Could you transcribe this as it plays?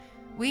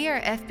We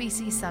are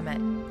FBC Summit,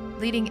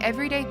 leading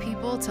everyday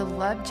people to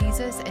love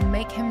Jesus and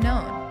make Him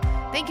known.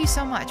 Thank you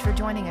so much for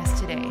joining us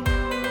today.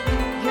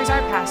 Here's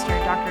our pastor,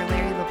 Dr.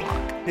 Larry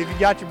Leblanc. If you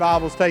got your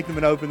Bibles, take them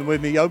and open them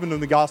with me. Open them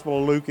in the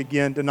Gospel of Luke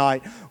again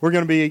tonight. We're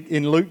going to be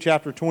in Luke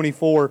chapter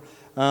 24.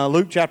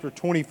 Luke chapter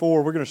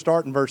 24, we're going to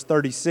start in verse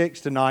 36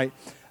 tonight.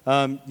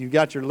 You've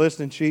got your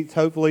listening sheets,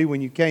 hopefully,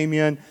 when you came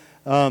in.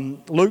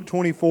 Luke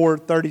 24,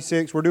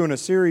 36. We're doing a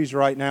series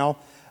right now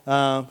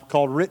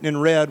called Written in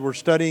Red. We're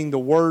studying the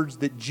words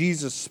that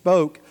Jesus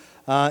spoke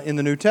in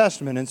the New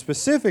Testament. And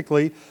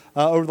specifically,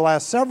 over the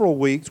last several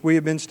weeks, we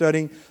have been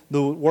studying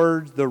the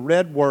words, the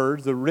red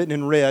words, the written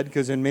in red,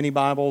 because in many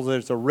Bibles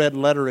there's a red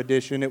letter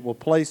edition. It will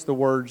place the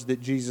words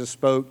that Jesus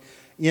spoke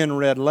in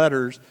red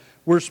letters.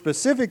 We're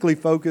specifically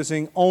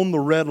focusing on the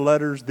red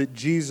letters that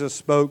Jesus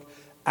spoke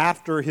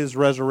after His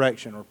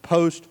resurrection or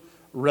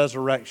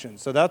post-resurrection.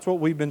 So that's what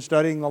we've been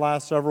studying the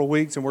last several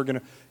weeks, and we're going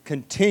to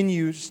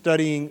continue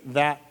studying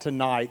that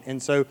tonight.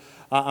 And so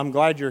I'm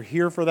glad you're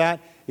here for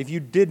that. If you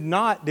did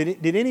not,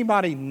 did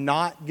anybody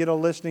not get a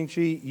listening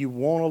sheet? You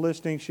want a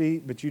listening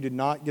sheet, but you did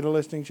not get a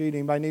listening sheet?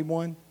 Anybody need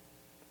one?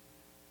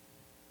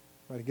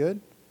 Everybody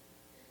good?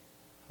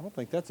 I don't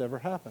think that's ever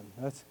happened.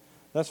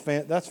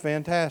 That's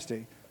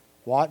fantastic.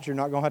 Watch, you're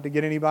not going to have to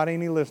get anybody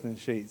any listening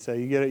sheets. So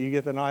you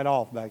get the night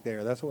off back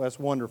there. That's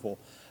wonderful.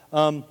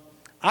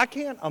 I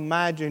can't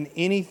imagine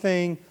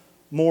anything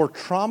more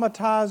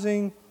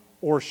traumatizing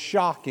or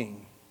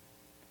shocking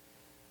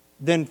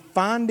than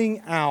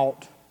finding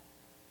out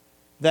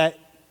that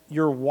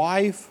your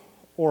wife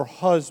or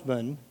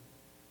husband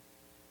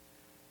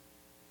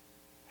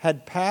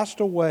had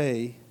passed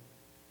away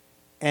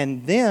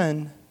and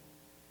then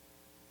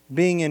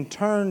being in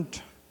turn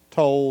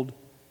told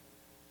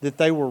that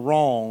they were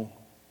wrong,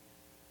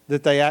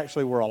 that they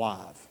actually were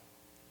alive.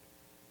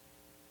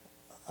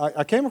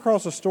 I came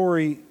across a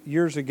story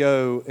years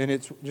ago, and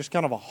it's just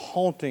kind of a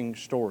haunting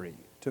story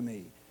to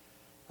me.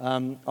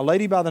 A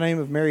lady by the name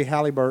of Mary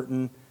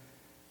Halliburton,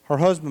 her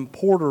husband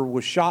Porter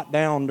was shot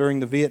down during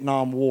the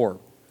Vietnam War.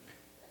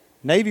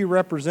 Navy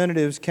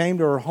representatives came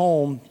to her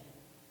home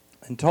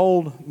and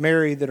told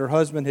Mary that her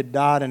husband had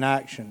died in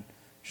action,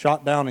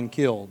 shot down and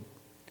killed.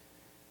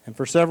 And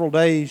for several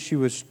days, she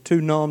was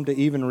too numb to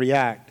even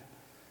react.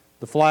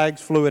 The flags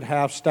flew at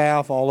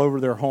half-staff all over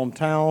their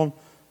hometown.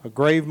 A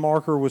grave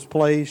marker was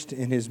placed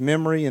in his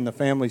memory in the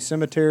family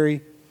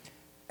cemetery.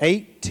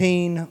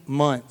 18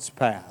 months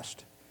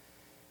passed.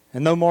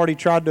 And though Marty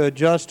tried to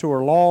adjust to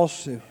her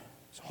loss, it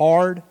was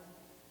hard.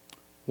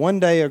 One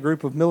day, a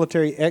group of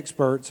military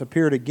experts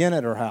appeared again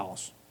at her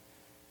house,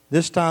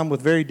 this time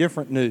with very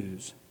different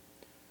news.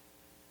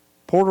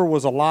 Porter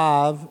was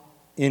alive,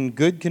 in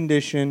good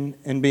condition,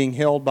 and being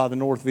held by the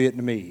North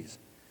Vietnamese.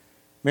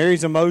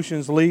 Mary's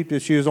emotions leaped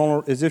as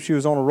if she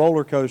was on a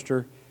roller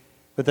coaster,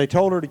 but they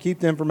told her to keep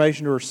the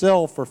information to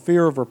herself for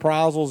fear of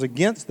reprisals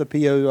against the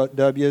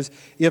POWs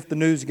if the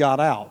news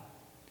got out.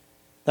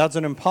 That's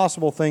an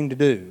impossible thing to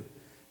do.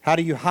 How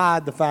do you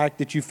hide the fact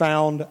that you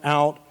found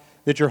out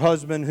that your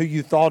husband, who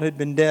you thought had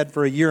been dead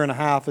for a year and a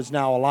half, is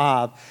now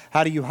alive?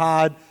 How do you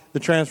hide the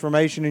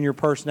transformation in your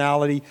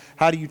personality?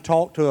 How do you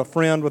talk to a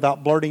friend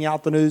without blurting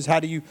out the news? How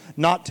do you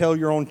not tell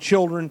your own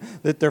children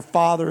that their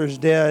father is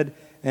dead?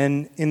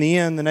 And in the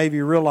end, the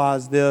Navy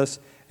realized this,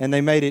 and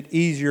they made it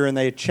easier, and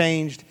they had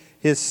changed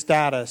his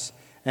status.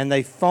 And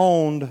they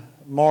phoned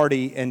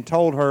Marty and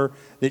told her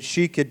that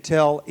she could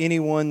tell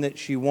anyone that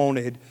she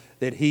wanted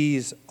that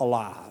he's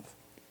alive.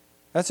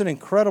 That's an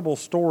incredible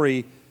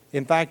story.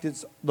 In fact,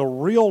 it's the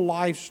real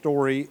life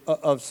story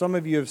of some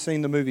of you have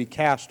seen the movie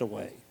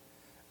Castaway.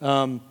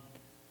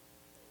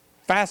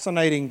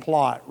 Fascinating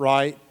plot,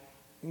 right?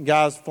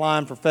 Guy's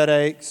flying for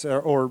FedEx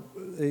or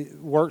he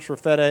works for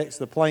FedEx.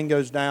 The plane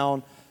goes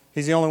down.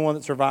 He's the only one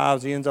that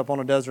survives. He ends up on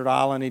a desert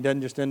island. He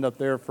doesn't just end up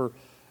there for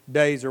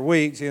days or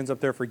weeks. He ends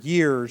up there for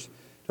years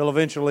till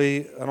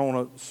eventually, I don't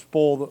want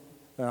to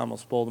I'm going to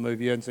spoil the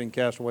movie. You haven't seen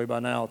Castaway by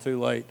now. Too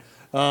late.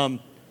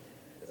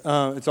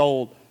 It's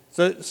old.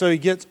 So he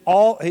gets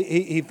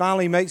he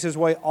finally makes his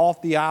way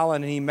off the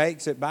island, and he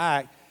makes it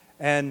back.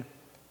 And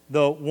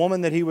the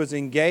woman that he was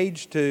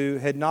engaged to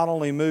had not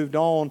only moved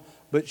on,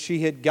 but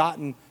she had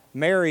gotten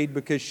married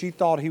because she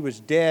thought he was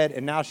dead,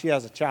 and now she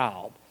has a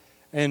child.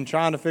 And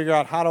trying to figure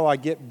out, how do I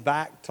get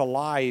back to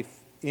life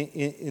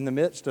in the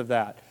midst of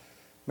that?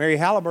 Mary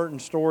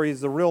Halliburton's story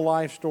is the real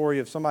life story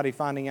of somebody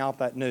finding out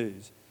that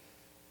news.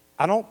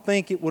 I don't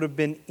think it would have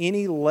been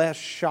any less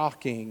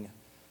shocking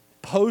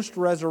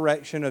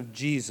post-resurrection of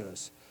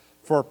Jesus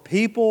for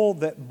people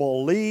that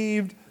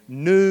believed,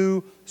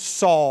 knew,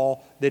 saw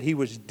that he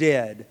was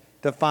dead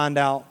to find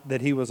out that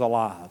he was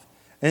alive.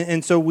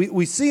 And so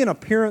we see an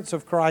appearance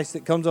of Christ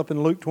that comes up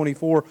in Luke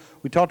 24.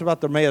 We talked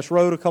about the Emmaus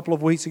Road a couple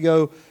of weeks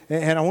ago,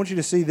 and I want you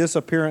to see this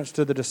appearance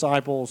to the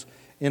disciples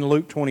in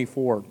Luke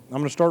 24. I'm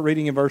going to start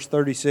reading in verse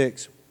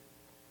 36.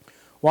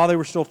 While they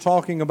were still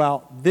talking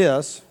about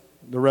this,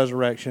 the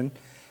resurrection,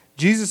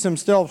 Jesus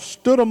himself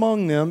stood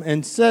among them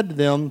and said to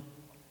them,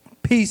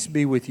 "Peace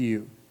be with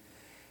you."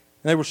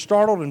 And they were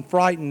startled and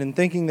frightened, and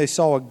thinking they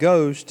saw a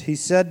ghost, he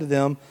said to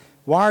them,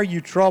 why are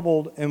you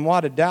troubled, and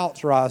why do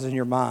doubts rise in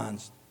your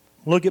minds?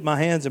 Look at my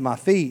hands and my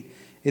feet.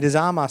 It is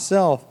I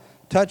myself.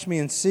 Touch me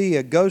and see.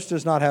 A ghost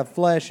does not have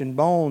flesh and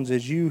bones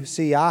as you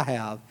see I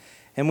have.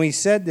 And when he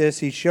said this,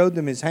 he showed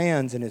them his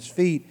hands and his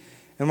feet.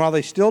 And while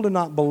they still did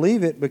not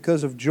believe it,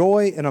 because of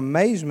joy and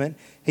amazement,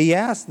 he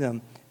asked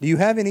them, do you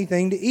have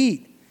anything to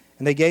eat?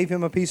 And they gave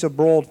him a piece of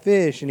broiled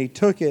fish, and he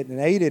took it and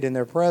ate it in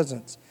their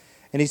presence.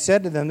 And he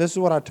said to them, this is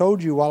what I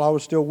told you while I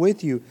was still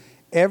with you.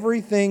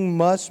 Everything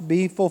must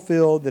be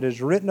fulfilled that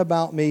is written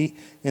about me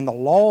in the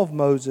law of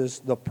Moses,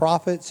 the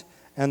prophets,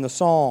 and the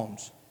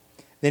Psalms.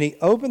 Then he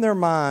opened their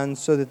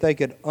minds so that they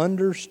could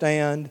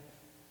understand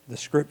the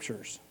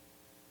Scriptures.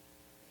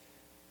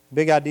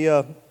 Big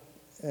idea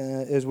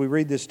as we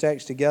read this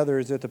text together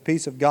is that the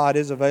peace of God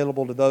is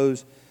available to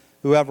those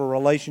who have a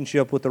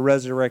relationship with the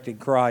resurrected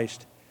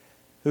Christ,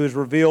 who is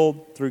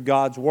revealed through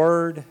God's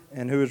Word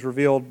and who is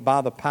revealed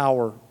by the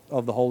power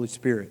of the Holy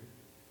Spirit.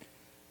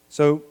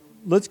 So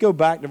let's go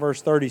back to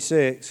verse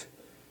 36.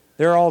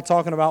 They're all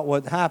talking about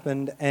what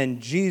happened,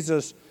 and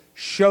Jesus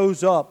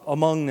shows up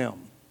among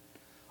them.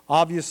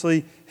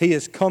 Obviously, he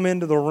has come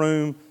into the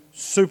room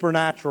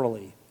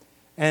supernaturally.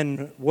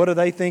 And what do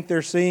they think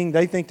they're seeing?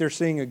 They think they're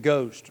seeing a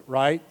ghost,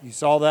 right? You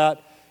saw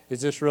that?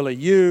 Is this really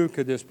you?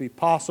 Could this be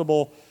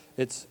possible?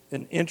 It's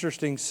an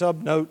interesting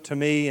subnote to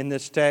me in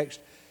this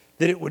text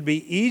that it would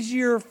be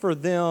easier for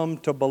them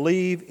to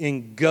believe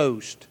in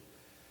ghosts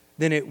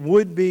than it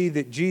would be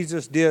that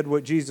Jesus did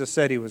what Jesus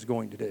said he was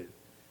going to do.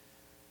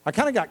 I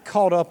kind of got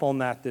caught up on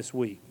that this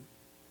week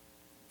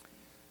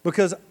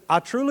because I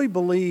truly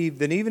believe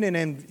that even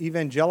in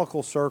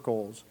evangelical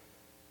circles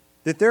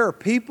that there are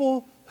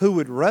people who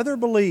would rather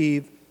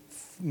believe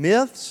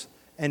myths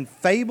and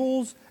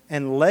fables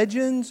and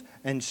legends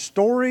and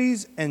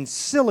stories and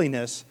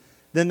silliness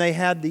than they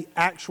had the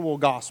actual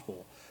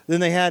gospel, than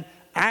they had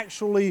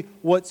actually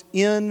what's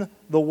in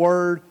the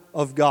Word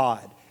of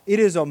God. It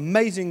is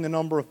amazing the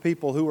number of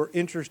people who are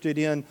interested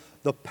in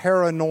the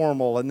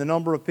paranormal and the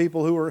number of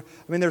people who are,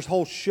 there's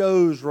whole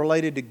shows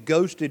related to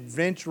ghost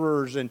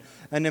adventurers. And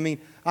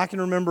I can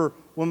remember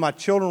when my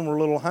children were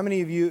little, how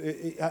many of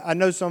you, I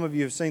know some of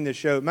you have seen this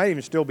show, it may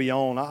even still be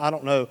on, I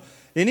don't know.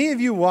 Did any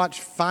of you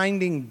watch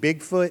Finding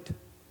Bigfoot?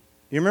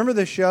 You remember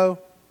this show?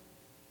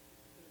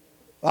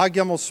 I'm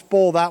going to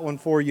spoil that one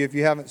for you if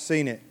you haven't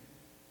seen it.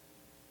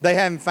 They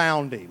haven't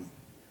found him.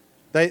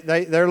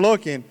 They're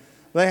looking.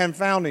 They haven't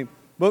found him.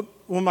 But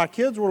when my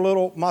kids were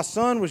little, my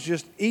son was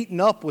just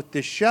eaten up with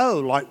this show,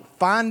 like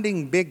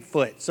Finding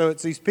Bigfoot. So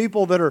it's these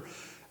people that are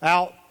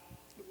out.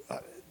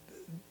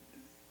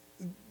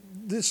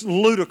 This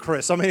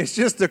ludicrous. It's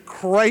just the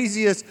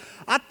craziest.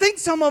 I think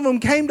some of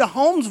them came to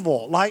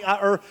Holmesville,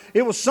 or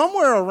it was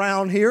somewhere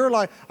around here.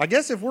 Like, I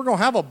guess if we're going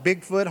to have a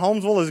Bigfoot,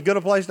 Holmesville is as good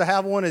a place to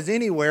have one as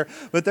anywhere.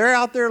 But they're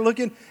out there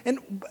looking.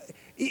 And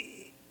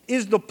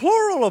is the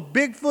plural of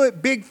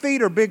Bigfoot big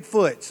feet or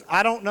Bigfoots?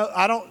 I don't know.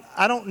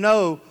 I don't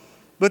know.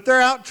 But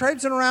they're out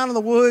traipsing around in the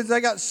woods. They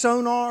got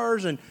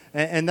sonars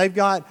and they've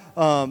got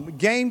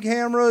game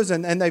cameras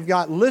and they've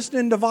got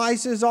listening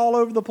devices all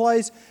over the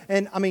place.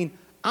 And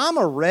I'm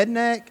a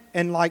redneck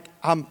and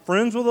I'm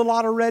friends with a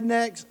lot of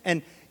rednecks,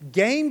 and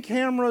game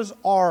cameras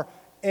are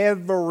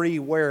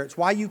everywhere. It's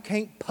why you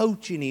can't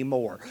poach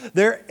anymore.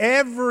 They're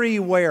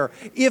everywhere.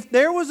 If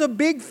there was a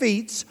Big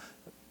Feets,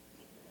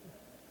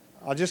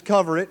 I'll just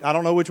cover it. I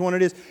don't know which one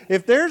it is.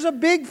 If there's a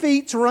Big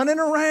Feets running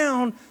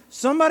around,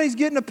 somebody's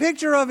getting a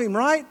picture of him,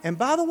 right? And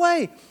by the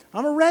way,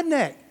 I'm a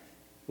redneck.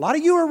 A lot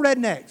of you are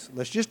rednecks.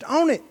 Let's just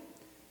own it.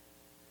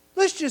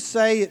 Let's just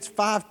say it's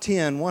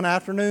 5:10 one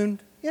afternoon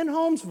in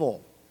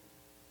Holmesville,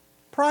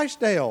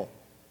 Pricedale,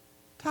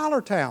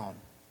 Tylertown,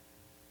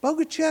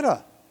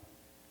 Bogachetta,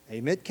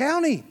 Amite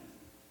County,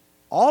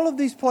 all of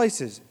these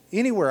places,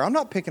 anywhere. I'm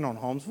not picking on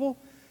Holmesville.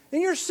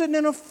 And you're sitting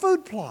in a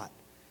food plot.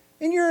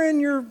 And you're in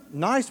your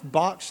nice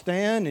box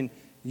stand, and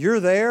you're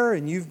there,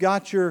 and you've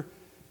got your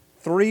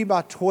 3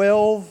 by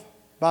 12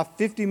 by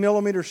 50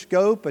 millimeter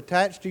scope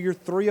attached to your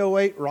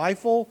 .308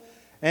 rifle.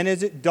 And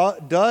as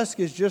dusk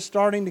is just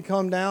starting to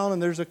come down,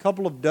 and there's a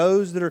couple of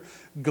does that are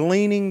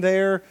gleaning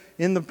there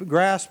in the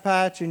grass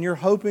patch, and you're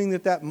hoping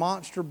that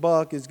monster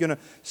buck is going to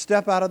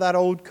step out of that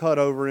old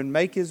cutover and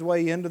make his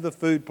way into the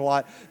food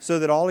plot so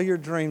that all of your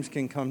dreams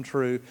can come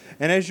true.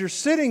 And as you're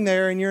sitting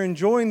there and you're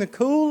enjoying the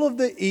cool of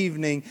the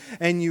evening,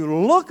 and you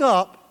look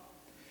up,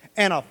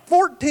 and a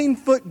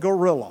 14-foot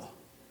gorilla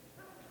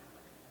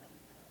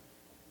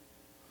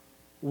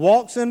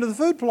walks into the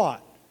food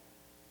plot.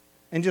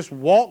 And just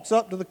walks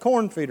up to the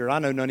corn feeder. I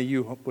know none of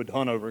you would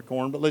hunt over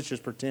corn, but let's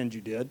just pretend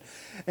you did.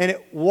 And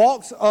it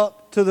walks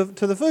up to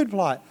the food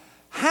plot.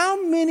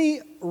 How many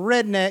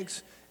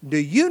rednecks do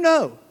you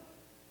know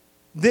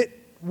that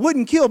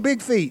wouldn't kill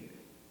Big Feet?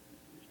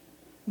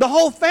 The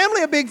whole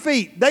family of Big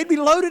Feet. They'd be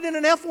loaded in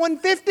an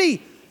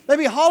F-150. They'd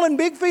be hauling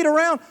Big Feet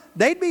around.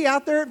 They'd be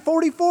out there at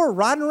 44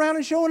 riding around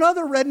and showing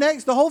other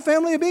rednecks the whole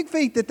family of Big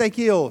Feet that they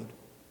killed.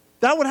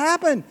 That would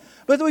happen.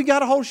 But we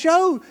got a whole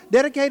show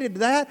dedicated to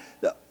that.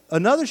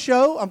 Another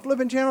show, I'm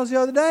flipping channels the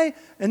other day,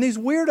 and these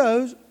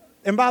weirdos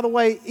And by the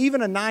way,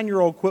 even a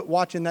 9-year-old quit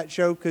watching that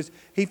show because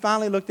he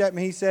finally looked at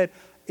me and he said,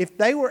 if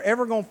they were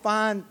ever going to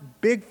find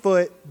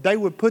Bigfoot, they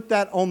would put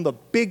that on the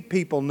big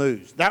people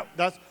news.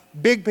 That's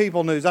big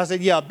people news. I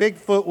said, yeah,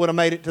 Bigfoot would have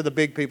made it to the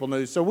big people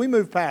news. So we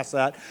moved past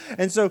that.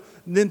 And so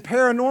then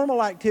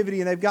paranormal activity,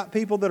 and they've got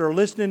people that are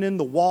listening in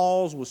the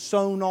walls with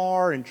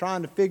sonar and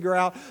trying to figure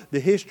out the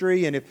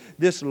history. And if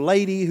this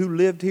lady who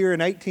lived here in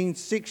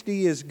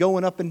 1860 is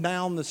going up and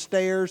down the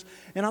stairs.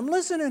 And I'm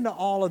listening to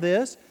all of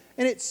this,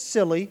 and it's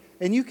silly,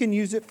 and you can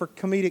use it for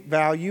comedic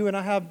value, and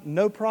I have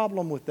no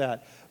problem with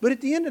that. But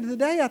at the end of the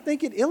day, I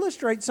think it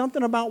illustrates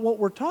something about what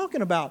we're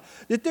talking about,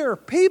 that there are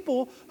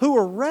people who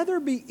would rather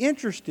be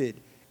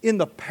interested in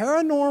the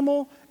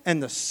paranormal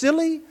and the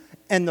silly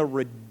and the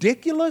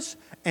ridiculous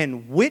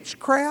and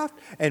witchcraft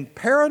and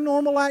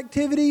paranormal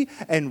activity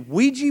and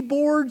Ouija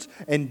boards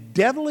and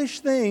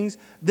devilish things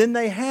than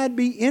they had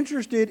be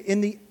interested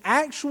in the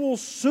actual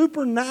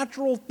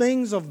supernatural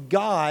things of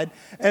God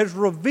as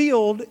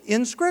revealed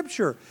in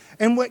Scripture.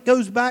 And what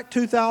goes back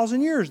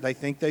 2,000 years, they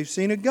think they've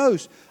seen a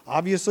ghost.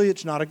 Obviously,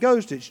 it's not a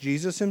ghost, it's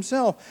Jesus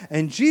himself.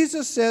 And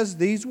Jesus says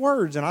these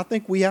words, and I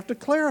think we have to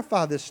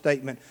clarify this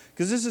statement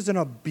because this is an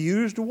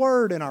abused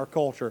word in our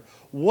culture.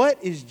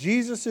 What is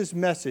Jesus'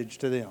 message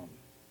to them?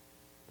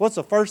 What's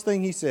the first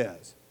thing he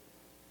says?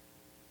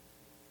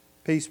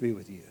 Peace be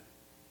with you.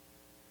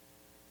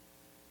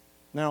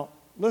 Now,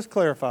 let's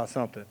clarify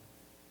something.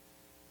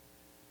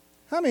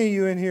 How many of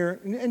you in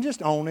here, and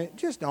just own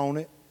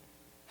it,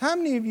 how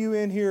many of you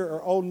in here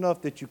are old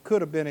enough that you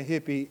could have been a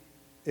hippie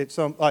at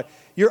some, like,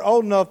 you're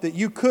old enough that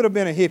you could have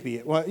been a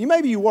hippie? Well,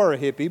 maybe you were a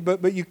hippie,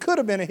 but you could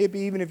have been a hippie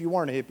even if you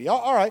weren't a hippie.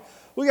 All right,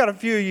 we got a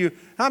few of you.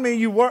 How many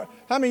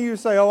of you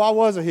say, oh, I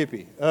was a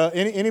hippie?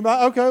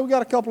 Anybody? Okay, we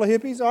got a couple of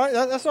hippies. All right,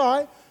 that's all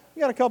right. We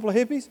got a couple of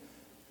hippies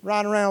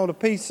riding around with a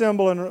peace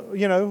symbol and,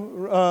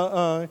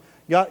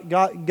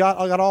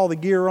 got all the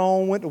gear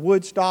on, went to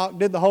Woodstock,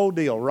 did the whole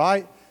deal,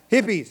 right?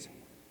 Hippies.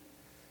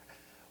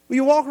 Well,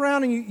 you walk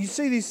around and you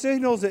see these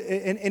signals,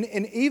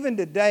 and even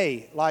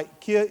today,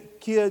 like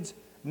kids,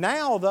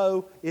 now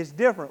though, it's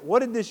different. What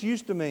did this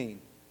used to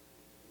mean?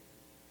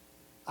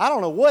 I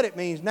don't know what it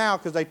means now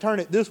because they turn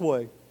it this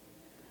way.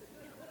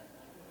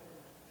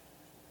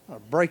 I'll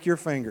break your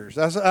fingers.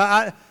 That's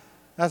a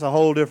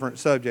whole different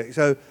subject.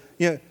 So,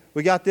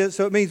 we got this.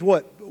 So it means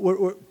what?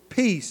 We're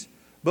peace.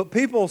 But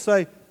people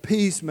say,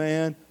 peace,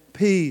 man,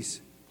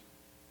 peace.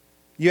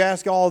 You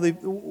ask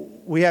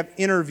we have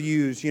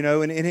interviews,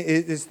 and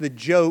it's the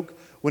joke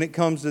when it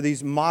comes to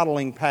these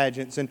modeling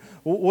pageants. And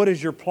what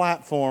is your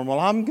platform?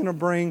 Well, I'm going to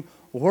bring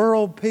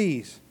world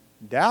peace.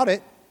 Doubt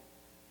it.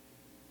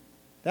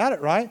 Doubt it,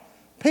 right?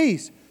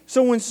 Peace.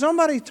 So when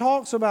somebody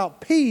talks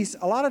about peace,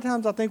 a lot of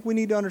times I think we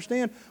need to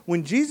understand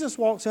when Jesus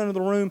walks into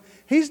the room,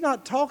 he's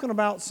not talking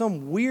about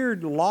some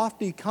weird,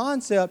 lofty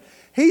concept.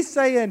 He's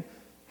saying,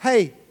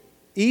 hey,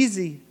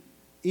 easy,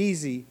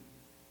 easy.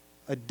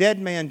 A dead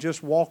man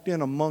just walked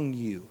in among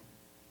you.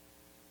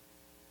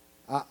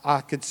 I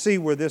could see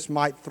where this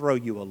might throw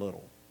you a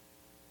little.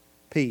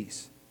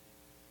 Peace.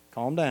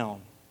 Calm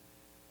down.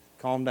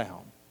 Calm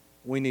down.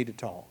 We need to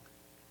talk.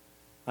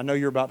 I know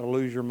you're about to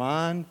lose your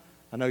mind.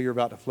 I know you're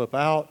about to flip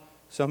out.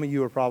 Some of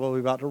you are probably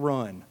about to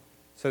run.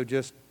 So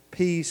just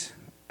peace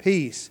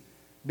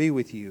be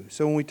with you.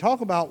 So when we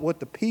talk about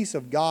what the peace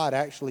of God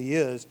actually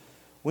is,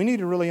 we need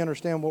to really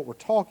understand what we're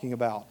talking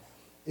about.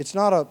 It's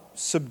not a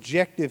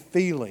subjective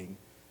feeling.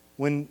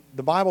 When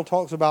the Bible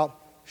talks about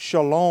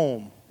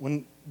shalom,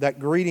 when that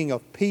greeting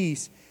of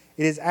peace,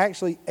 it is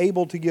actually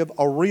able to give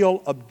a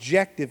real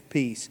objective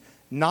peace,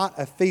 not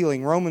a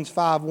feeling. Romans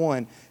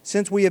 5:1,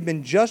 since we have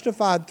been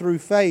justified through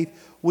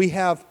faith, we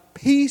have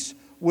peace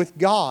with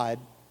God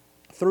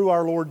through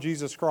our Lord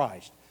Jesus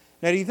Christ.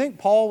 Now, do you think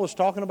Paul was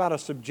talking about a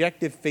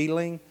subjective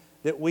feeling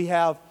that we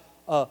have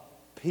a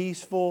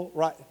peaceful,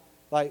 right?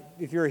 Like,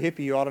 if you're a hippie,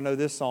 you ought to know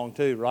this song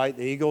too, right?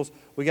 The Eagles.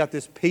 We got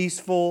this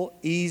peaceful,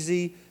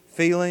 easy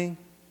feeling.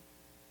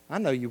 I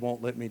know you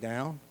won't let me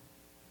down.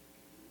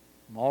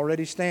 I'm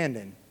already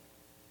standing.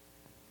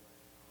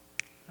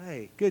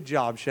 Hey, good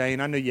job, Shane.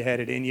 I knew you had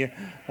it in you.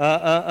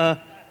 I'm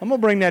going to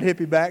bring that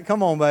hippie back.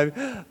 Come on, baby.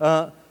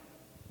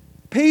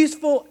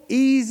 Peaceful,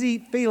 easy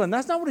feeling.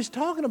 That's not what he's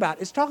talking about.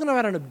 It's talking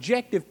about an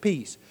objective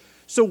peace.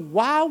 So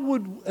why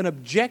would an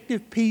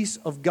objective peace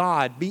of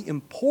God be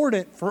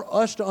important for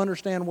us to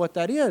understand what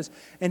that is?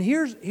 And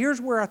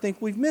here's where I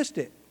think we've missed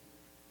it.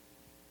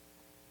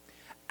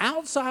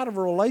 Outside of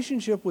a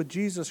relationship with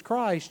Jesus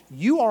Christ,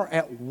 you are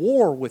at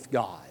war with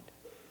God.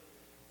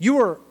 You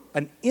are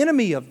an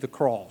enemy of the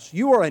cross.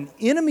 You are an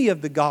enemy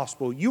of the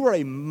gospel. You are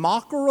a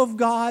mocker of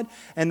God,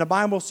 and the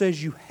Bible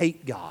says you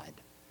hate God.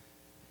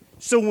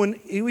 So when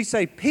we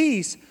say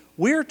peace,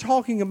 we're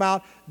talking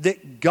about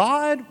that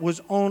God was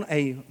on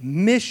a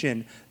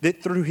mission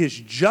that through His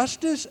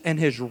justice and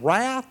His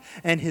wrath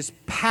and His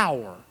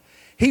power,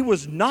 He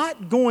was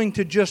not going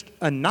to just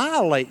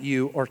annihilate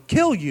you or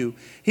kill you.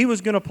 He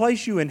was going to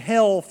place you in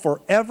hell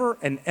forever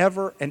and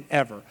ever and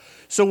ever.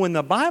 So when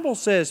the Bible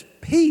says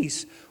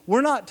peace,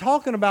 we're not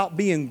talking about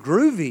being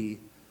groovy.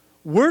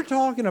 We're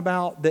talking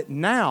about that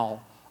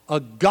now a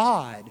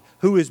God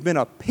who has been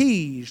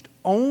appeased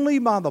only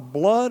by the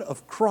blood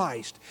of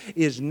Christ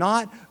is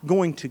not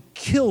going to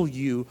kill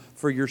you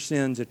for your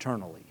sins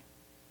eternally.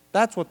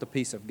 That's what the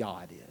peace of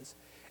God is.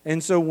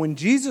 And so when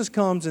Jesus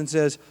comes and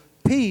says,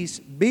 peace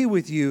be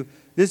with you,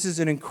 this is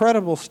an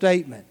incredible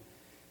statement.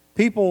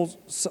 People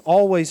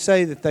always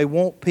say that they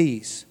want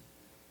peace.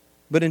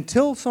 But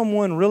until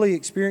someone really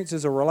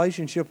experiences a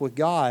relationship with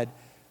God,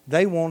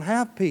 they won't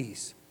have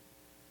peace.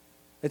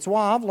 It's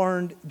why I've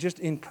learned just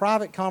in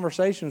private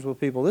conversations with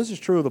people, this is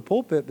true of the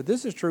pulpit, but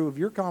this is true of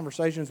your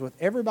conversations with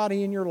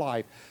everybody in your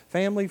life,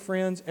 family,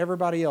 friends,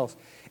 everybody else.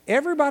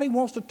 Everybody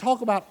wants to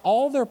talk about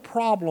all their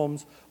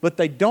problems, but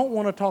they don't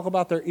want to talk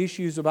about their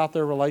issues about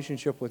their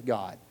relationship with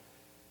God.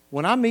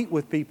 When I meet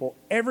with people,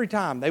 every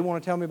time they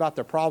want to tell me about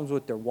their problems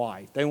with their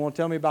wife. They want to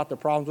tell me about their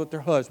problems with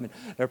their husband,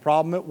 their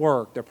problem at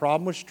work, their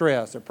problem with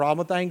stress, their problem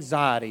with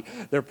anxiety,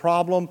 their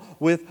problem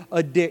with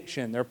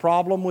addiction, their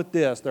problem with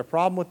this, their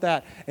problem with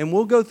that. And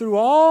we'll go through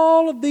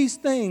all of these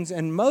things,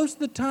 and most of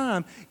the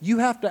time you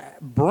have to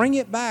bring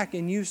it back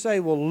and you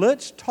say, well,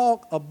 let's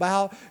talk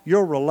about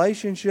your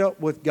relationship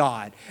with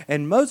God.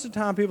 And most of the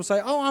time people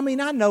say, oh, I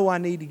know I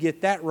need to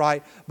get that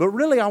right, but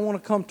really I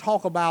want to come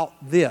talk about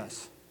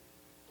this.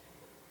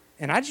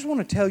 And I just want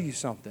to tell you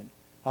something.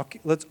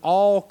 Let's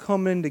all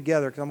come in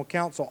together because I'm going to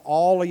counsel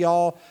all of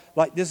y'all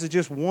like this is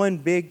just one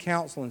big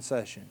counseling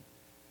session.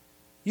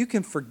 You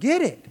can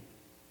forget it.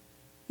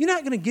 You're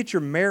not going to get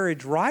your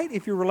marriage right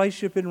if your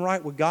relationship isn't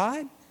right with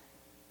God.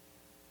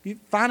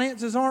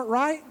 Finances aren't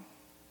right.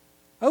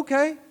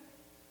 Okay.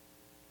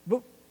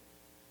 But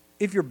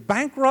if you're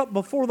bankrupt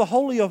before the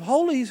Holy of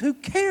Holies, who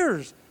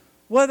cares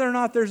whether or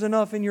not there's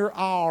enough in your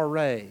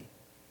IRA?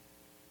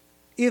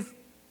 If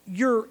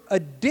your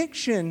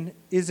addiction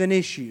is an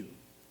issue,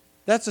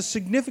 that's a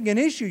significant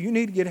issue you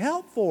need to get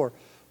help for.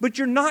 But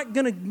you're not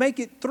going to make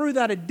it through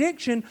that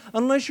addiction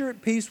unless you're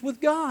at peace with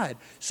God.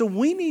 So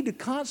we need to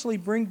constantly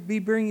be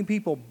bringing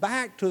people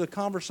back to the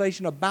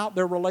conversation about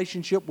their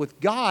relationship with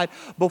God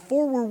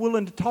before we're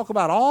willing to talk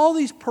about all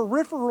these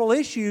peripheral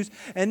issues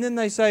and then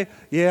they say,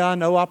 yeah, I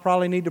know I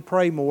probably need to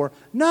pray more.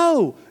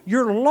 No,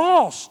 you're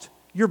lost.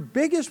 Your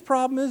biggest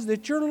problem is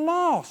that you're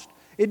lost.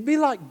 It'd be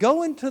like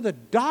going to the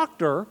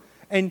doctor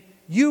and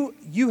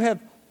you have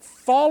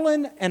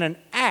fallen and an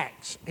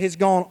axe has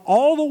gone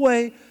all the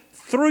way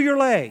through your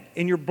leg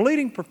and you're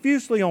bleeding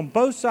profusely on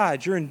both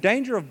sides. You're in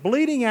danger of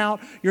bleeding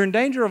out. You're in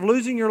danger of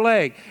losing your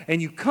leg.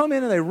 And you come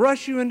in and they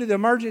rush you into the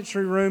emergency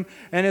room,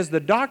 and as the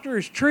doctor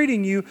is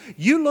treating you,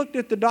 you looked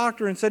at the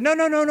doctor and said, no,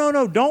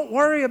 don't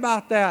worry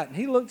about that. And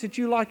he looks at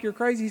you like you're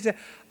crazy. He said,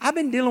 I've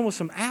been dealing with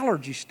some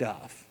allergy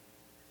stuff.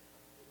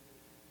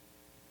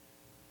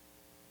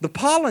 The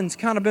pollen's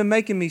kind of been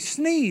making me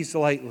sneeze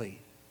lately.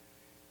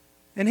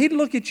 And he'd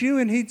look at you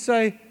and he'd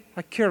say,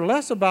 I care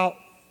less about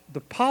the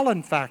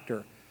pollen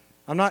factor.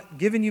 I'm not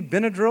giving you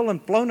Benadryl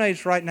and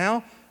Flonase right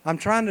now. I'm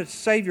trying to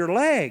save your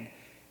leg.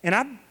 And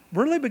I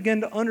really began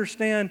to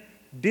understand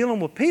dealing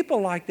with people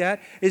like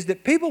that is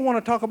that people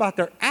want to talk about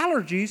their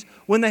allergies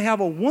when they have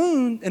a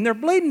wound and they're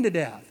bleeding to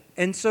death.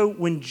 And so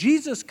when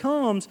Jesus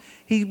comes,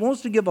 he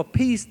wants to give a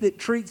peace that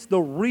treats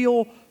the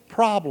real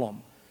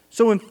problem.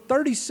 So in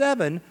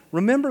 37,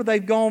 remember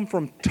they've gone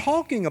from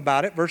talking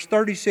about it, verse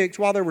 36,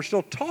 while they were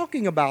still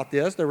talking about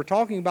this, they were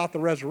talking about the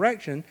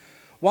resurrection,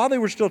 while they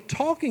were still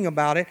talking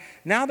about it,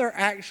 now they're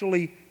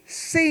actually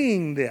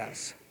seeing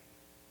this.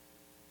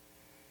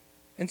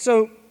 And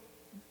so,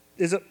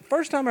 the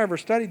first time I ever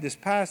studied this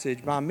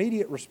passage, my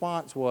immediate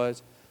response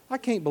was, I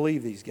can't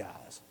believe these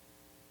guys.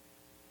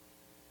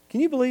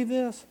 Can you believe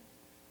this?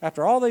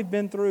 After all they've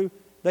been through,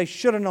 they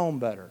should have known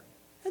better.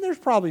 And there's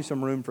probably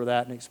some room for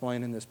that in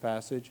explaining this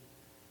passage.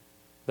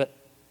 But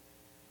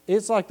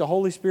it's like the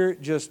Holy Spirit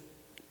just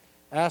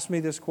asked me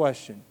this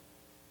question.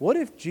 What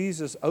if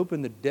Jesus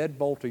opened the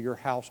deadbolt of your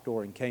house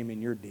door and came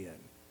in your den?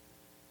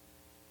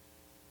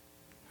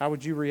 How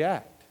would you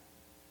react?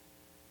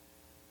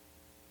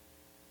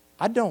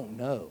 I don't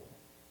know.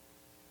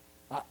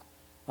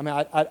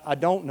 I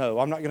don't know.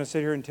 I'm not going to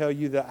sit here and tell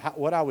you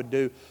what I would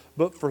do.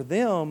 But for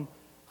them,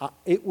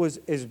 it was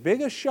as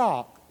big a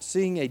shock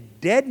seeing a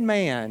dead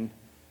man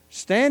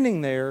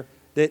standing there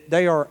that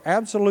they are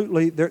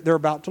absolutely, they're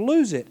about to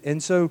lose it.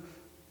 And so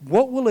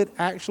what will it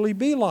actually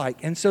be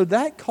like? And so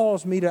that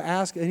caused me to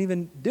ask an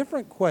even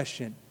different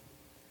question.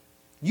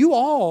 You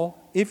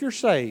all, if you're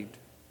saved,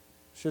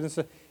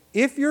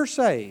 if you're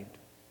saved,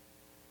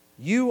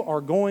 you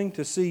are going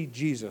to see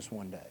Jesus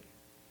one day.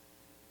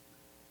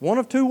 One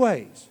of two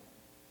ways.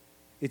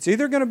 It's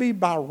either going to be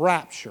by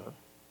rapture,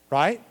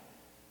 right?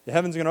 The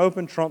heaven's going to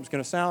open, trump's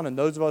going to sound, and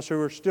those of us who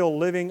are still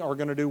living are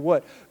going to do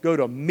what? Go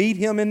to meet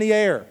him in the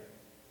air.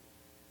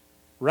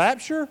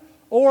 Rapture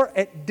or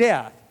at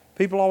death.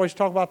 People always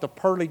talk about the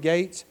pearly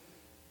gates.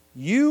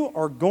 You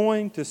are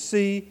going to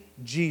see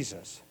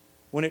Jesus.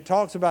 When it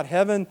talks about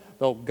heaven,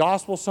 the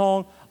gospel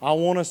song, I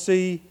want to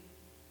see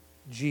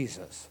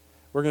Jesus.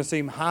 We're going to see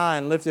him high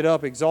and lifted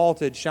up,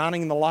 exalted,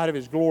 shining in the light of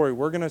his glory.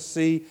 We're going to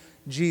see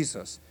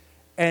Jesus.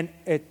 And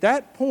at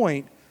that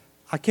point,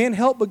 I can't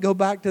help but go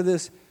back to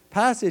this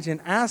passage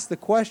and ask the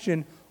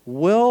question,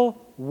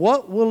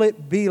 what will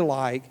it be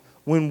like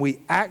when we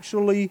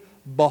actually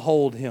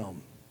behold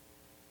Him?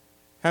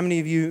 How many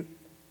of you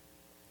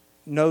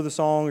know the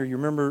song, or you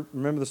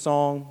remember the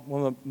song,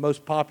 one of the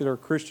most popular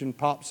Christian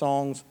pop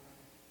songs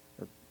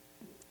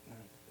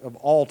of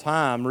all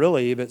time,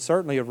 really, but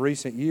certainly of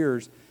recent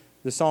years,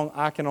 the song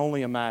 "I Can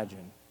Only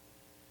Imagine"?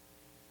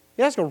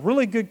 He asked a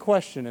really good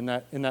question in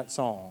that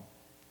song.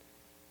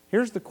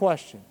 Here's the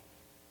question: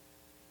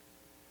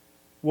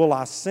 will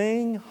I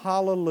sing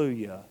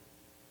hallelujah,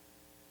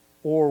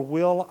 or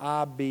will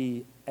I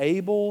be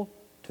able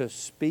to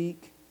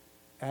speak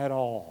at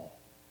all?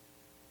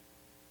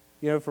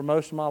 You know, for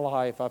most of my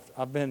life,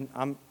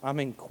 I'm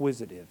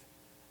inquisitive.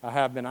 I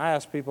have been. I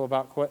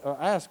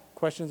ask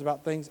questions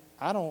about things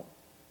I don't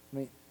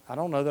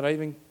know that I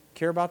even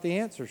care about the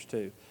answers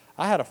to.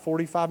 I had a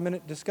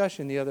 45-minute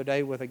discussion the other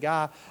day with a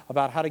guy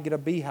about how to get a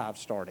beehive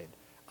started.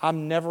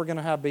 I'm never going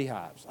to have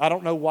beehives. I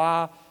don't know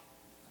why,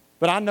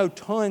 but I know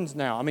tons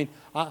now. I mean,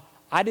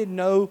 I didn't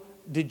know.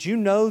 Did you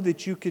know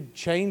that you could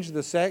change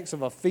the sex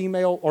of a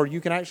female, or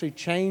you can actually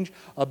change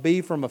a bee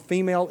from a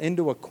female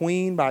into a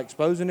queen by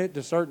exposing it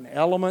to certain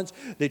elements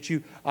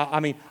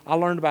I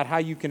learned about how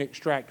you can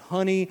extract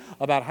honey,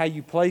 about how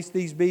you place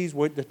these bees,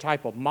 what the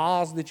type of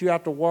moths that you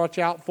have to watch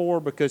out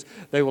for because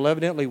they will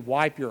evidently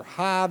wipe your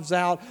hives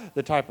out,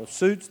 the type of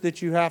suits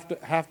that you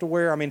have to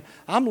wear. I mean,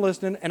 I'm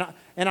listening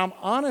and I'm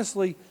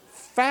honestly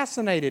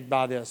fascinated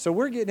by this. So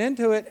we're getting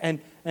into it and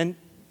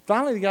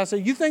finally, the guy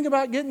said, "You think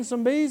about getting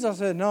some bees?" I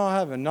said, "No, I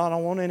haven't. No, I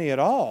don't want any at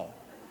all."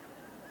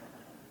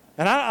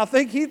 And I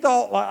think he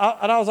thought,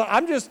 and I was like,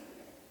 "I'm just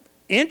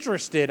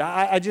interested.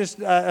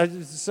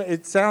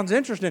 It sounds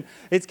interesting."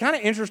 It's kind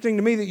of interesting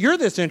to me that you're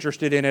this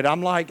interested in it.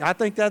 I'm like, I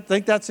think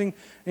that's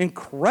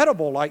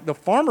incredible. Like the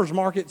farmer's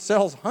market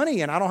sells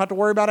honey, and I don't have to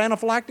worry about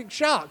anaphylactic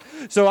shock.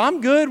 So I'm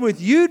good with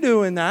you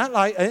doing that.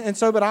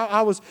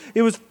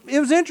 It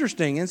was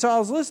interesting, and so I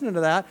was listening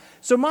to that.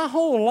 So my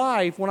whole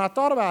life, when I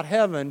thought about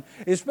heaven,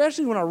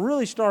 especially when I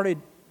really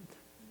started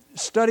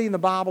studying the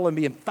Bible and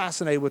being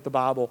fascinated with the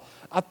Bible,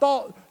 I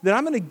thought that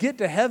I'm going to get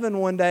to heaven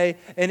one day,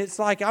 and it's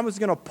like I was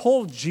going to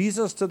pull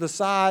Jesus to the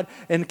side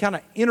and kind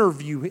of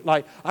interview.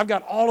 Like, I've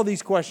got all of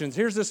these questions.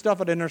 Here's this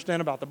stuff I didn't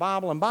understand about the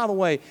Bible. And by the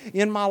way,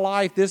 in my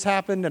life, this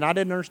happened, and I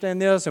didn't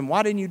understand this, and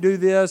why didn't you do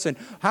this, and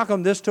how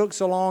come this took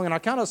so long? And I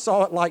kind of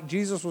saw it like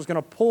Jesus was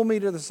going to pull me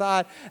to the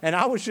side, and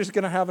I was just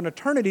going to have an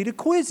eternity to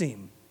quiz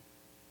Him.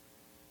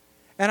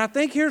 And I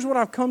think here's what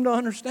I've come to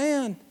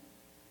understand.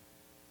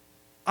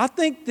 I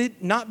think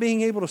that not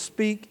being able to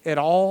speak at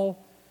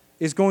all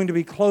is going to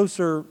be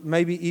closer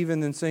maybe even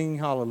than singing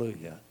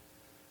hallelujah.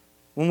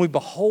 When we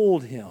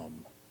behold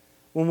Him,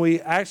 when we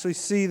actually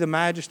see the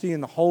majesty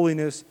and the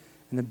holiness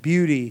and the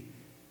beauty,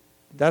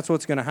 that's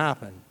what's going to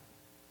happen.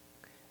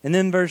 And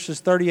then verses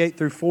 38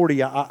 through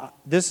 40,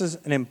 this is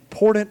an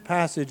important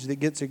passage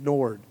that gets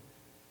ignored.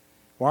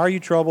 "Why are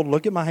you troubled?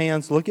 Look at my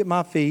hands, look at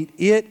my feet.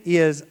 It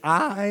is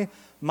I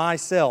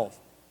myself."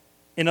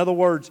 In other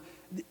words,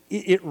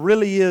 it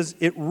really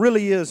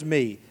is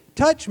me.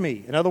 Touch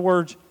me. In other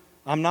words,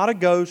 I'm not a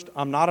ghost.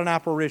 I'm not an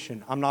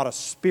apparition. I'm not a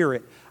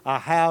spirit.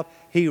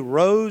 He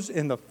rose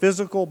in the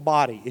physical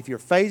body. If you're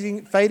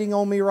fading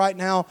on me right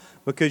now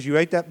because you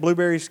ate that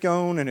blueberry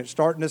scone and it's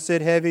starting to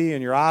sit heavy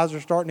and your eyes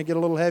are starting to get a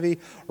little heavy,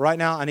 right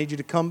now I need you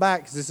to come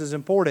back because this is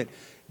important.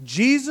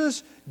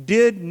 Jesus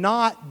did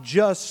not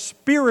just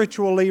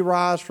spiritually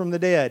rise from the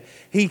dead.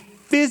 He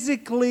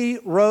physically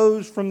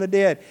rose from the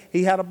dead.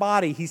 He had a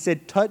body. He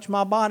said, "Touch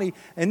my body."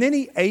 And then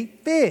He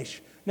ate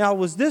fish. Now,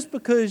 was this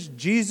because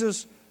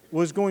Jesus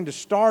was going to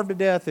starve to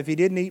death if He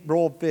didn't eat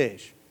broiled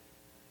fish?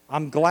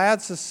 I'm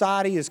glad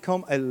society has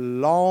come a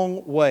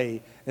long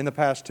way in the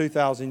past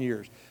 2,000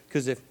 years.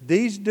 Because if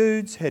these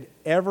dudes had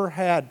ever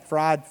had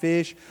fried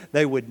fish,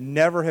 they would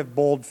never have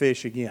boiled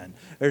fish again.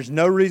 There's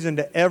no reason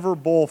to ever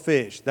boil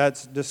fish.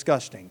 That's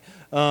disgusting.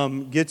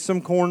 Get some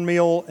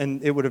cornmeal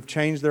and it would have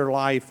changed their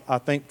life, I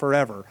think,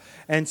 forever.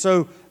 And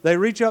so they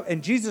reach up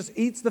and Jesus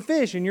eats the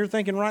fish. And you're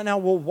thinking right now,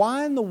 well,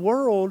 why in the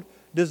world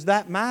does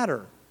that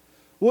matter?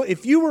 Well,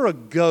 if you were a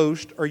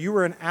ghost or you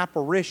were an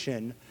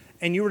apparition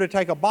and you were to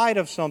take a bite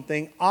of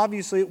something,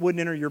 obviously it wouldn't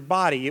enter your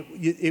body.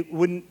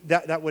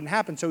 That wouldn't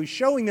happen. So He's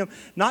showing them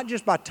not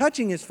just by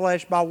touching His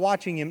flesh, by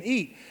watching Him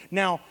eat.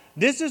 Now,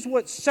 this is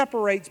what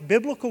separates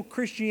biblical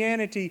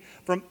Christianity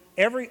from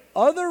every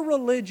other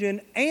religion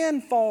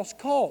and false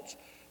cults.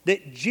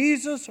 That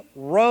Jesus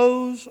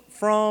rose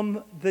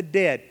from the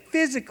dead.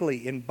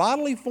 Physically, in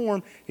bodily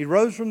form, He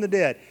rose from the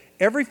dead.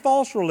 Every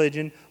false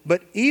religion,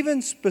 but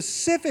even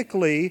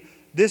specifically,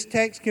 this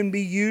text can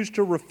be used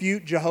to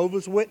refute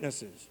Jehovah's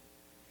Witnesses.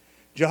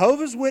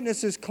 Jehovah's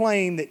Witnesses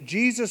claim that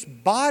Jesus'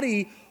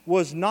 body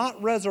was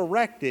not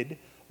resurrected,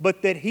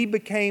 but that He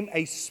became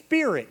a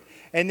spirit,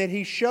 and that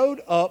He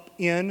showed up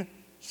in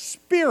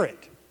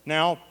spirit.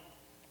 Now,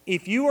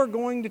 if you are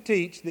going to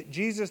teach that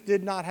Jesus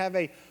did not have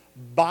a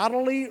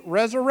bodily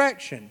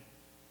resurrection,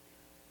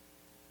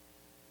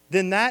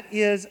 then that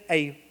is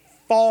a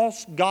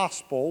false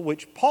gospel,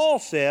 which Paul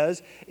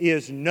says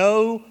is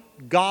no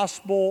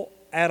gospel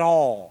at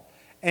all.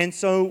 And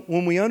so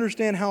when we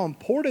understand how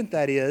important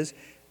that is,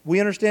 we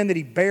understand that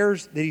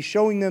he's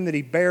showing them that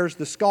he bears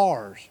the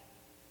scars.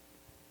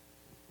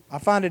 I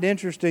find it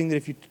interesting that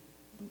if you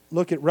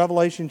look at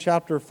Revelation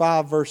chapter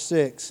 5, verse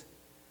 6,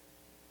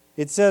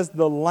 it says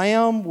the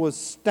Lamb was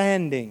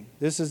standing.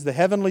 This is the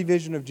heavenly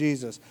vision of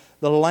Jesus.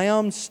 The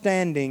Lamb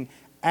standing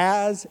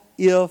as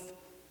if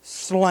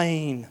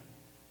slain.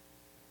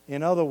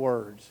 In other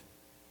words,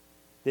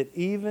 that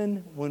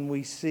even when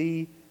we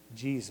see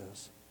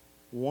Jesus,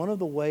 one of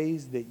the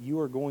ways that you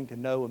are going to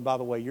know, and by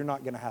the way, you're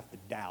not going to have to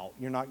doubt.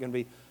 You're not going to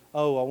be,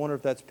 oh, I wonder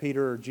if that's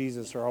Peter or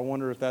Jesus, or I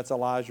wonder if that's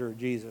Elijah or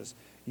Jesus.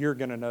 You're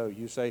going to know.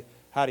 You say,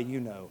 how do you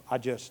know? I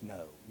just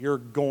know. You're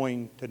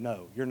going to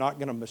know. You're not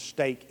going to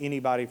mistake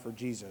anybody for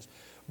Jesus.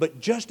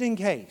 But just in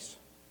case,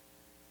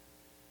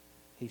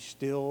 he's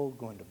still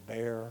going to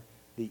bear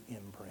the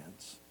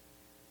imprints.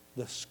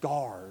 The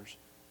scars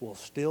will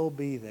still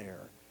be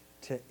there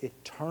to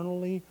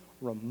eternally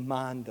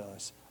remind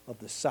us of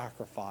the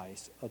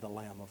sacrifice of the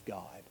Lamb of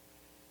God.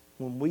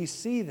 When we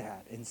see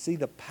that and see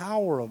the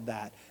power of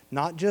that,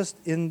 not just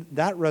in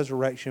that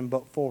resurrection,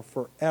 but for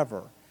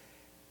forever.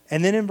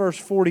 And then in verse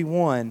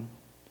 41,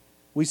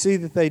 we see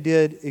that they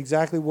did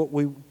exactly what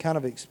we kind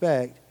of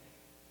expect.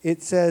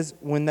 It says,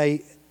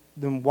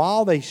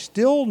 while they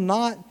still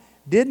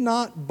did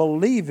not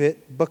believe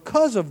it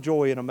because of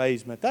joy and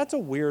amazement. That's a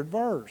weird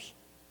verse.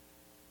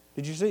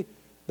 Did you see?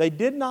 They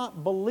did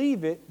not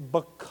believe it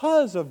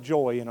because of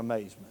joy and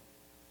amazement.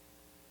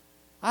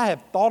 I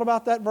have thought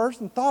about that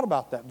verse and thought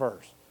about that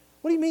verse.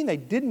 What do you mean they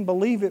didn't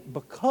believe it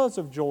because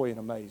of joy and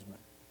amazement?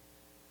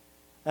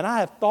 And I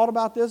have thought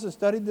about this and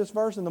studied this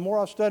verse, and the more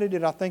I've studied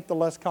it, I think the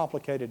less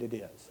complicated it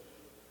is.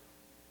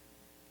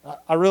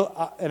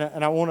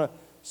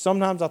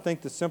 Sometimes I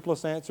think the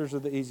simplest answers are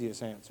the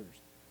easiest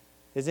answers.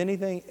 Has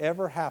anything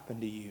ever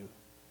happened to you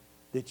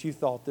that you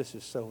thought, this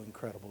is so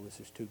incredible, this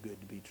is too good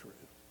to be true?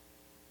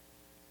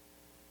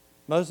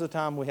 Most of the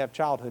time we have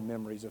childhood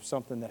memories of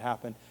something that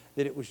happened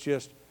that it was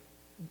just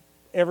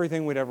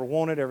everything we'd ever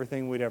wanted,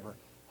 everything we'd ever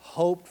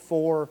hoped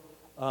for.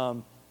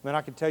 I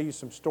can tell you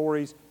some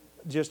stories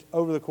just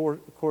over the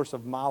course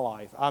of my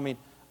life.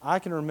 I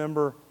can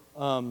remember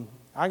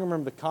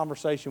the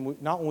conversation,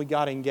 not when we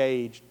got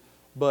engaged,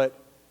 but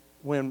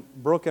when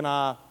Brooke and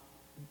I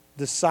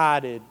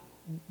decided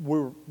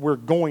we're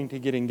going to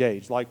get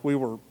engaged. Like we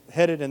were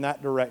headed in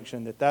that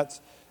direction,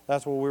 that's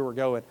where we were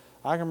going.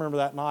 I can remember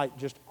that night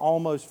just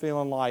almost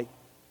feeling like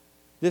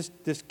this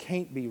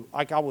can't be.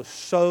 Like I was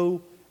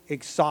so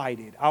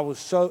excited.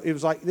 It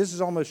was like this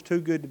is almost too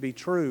good to be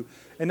true.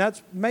 And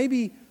that's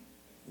maybe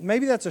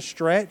that's a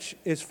stretch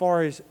as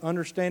far as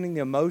understanding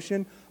the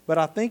emotion, but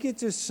I think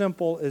it's as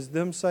simple as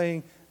them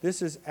saying,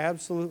 this is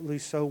absolutely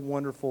so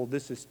wonderful.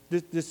 This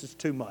is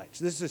too much.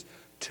 This is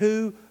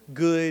too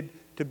good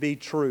to be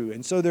true.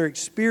 And so they're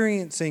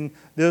experiencing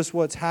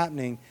what's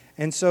happening.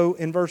 And so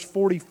in verse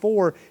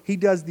 44, he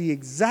does the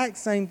exact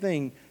same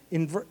thing.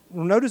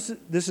 Notice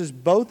this is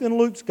both in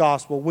Luke's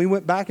gospel. We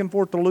went back and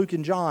forth to Luke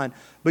and John.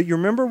 But you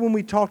remember when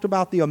we talked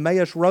about the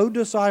Emmaus Road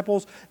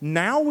disciples?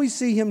 Now we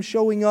see him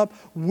showing up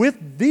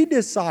with the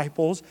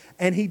disciples.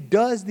 And he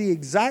does the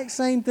exact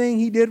same thing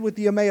he did with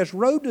the Emmaus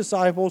Road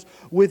disciples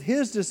with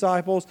his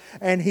disciples.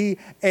 And he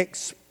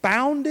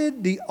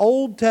expounded the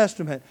Old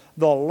Testament,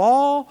 the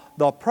law,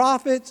 the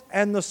prophets,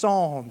 and the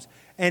Psalms.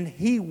 And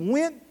he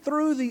went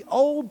through the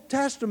Old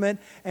Testament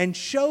and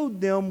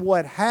showed them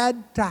what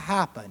had to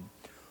happen.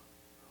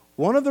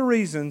 One of the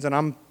reasons, and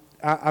I'm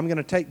going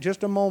to take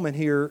just a moment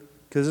here,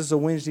 because this is a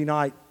Wednesday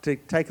night, to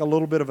take a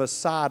little bit of a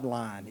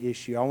sideline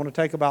issue. I want to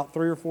take about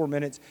 3 or 4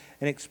 minutes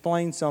and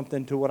explain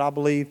something to what I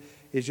believe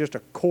is just a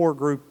core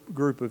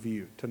group of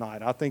you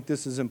tonight. I think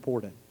this is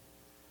important.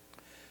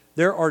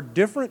 There are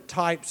different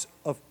types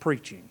of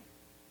preaching.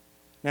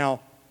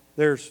 Now,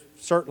 there's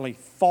certainly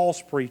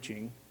false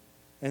preaching,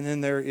 and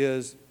then there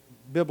is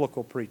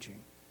biblical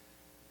preaching.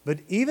 But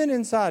even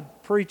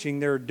inside preaching,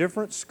 there are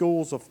different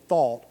schools of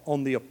thought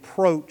on the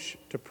approach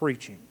to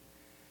preaching.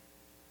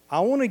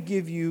 I want to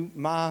give you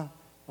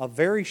a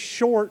very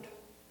short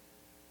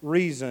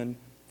reason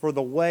for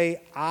the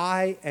way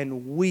I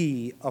and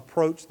we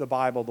approach the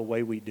Bible the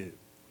way we do.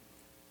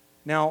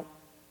 Now,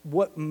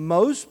 what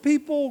most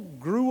people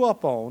grew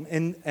up on,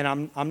 and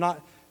I'm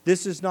not,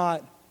 this is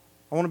not,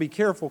 I want to be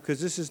careful because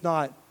this is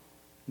not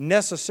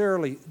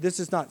necessarily, this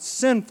is not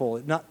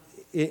sinful,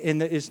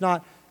 it's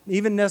not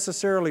even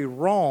necessarily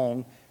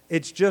wrong.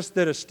 It's just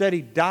that a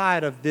steady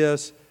diet of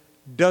this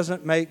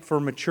doesn't make for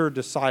mature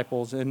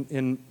disciples,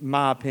 in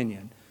my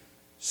opinion.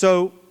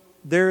 So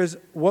there is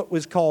what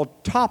was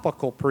called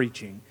topical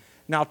preaching.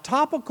 Now,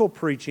 topical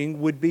preaching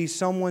would be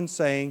someone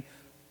saying,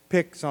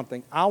 pick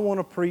something. I want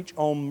to preach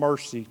on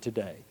mercy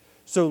today.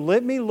 So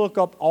let me look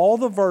up all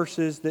the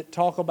verses that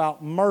talk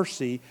about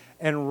mercy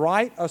and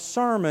write a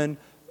sermon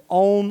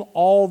on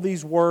all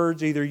these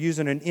words, either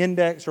using an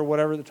index or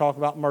whatever that talk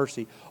about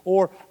mercy.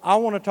 Or I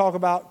want to talk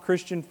about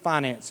Christian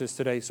finances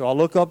today. So I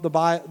look up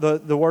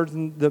the words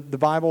in the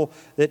Bible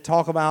that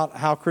talk about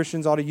how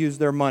Christians ought to use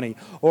their money.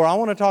 Or I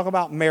want to talk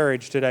about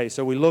marriage today.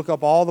 So we look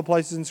up all the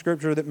places in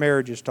Scripture that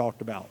marriage is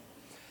talked about.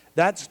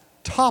 That's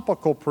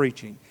topical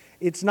preaching.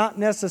 It's not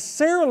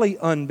necessarily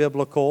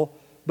unbiblical,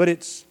 but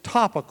it's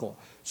topical.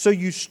 So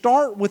you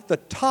start with the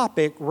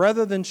topic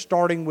rather than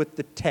starting with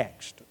the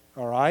text.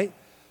 All right?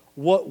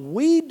 What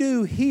we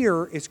do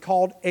here is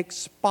called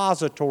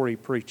expository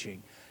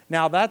preaching.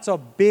 Now, that's a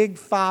big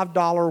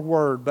 $5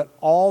 word, but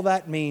all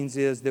that means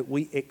is that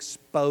we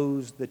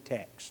expose the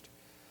text.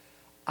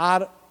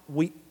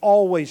 We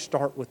always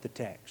start with the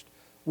text.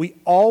 We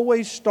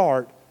always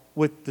start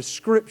with the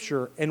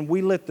Scripture, and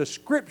we let the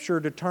Scripture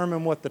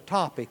determine what the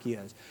topic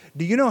is.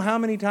 Do you know how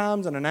many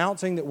times in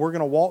announcing that we're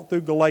going to walk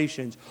through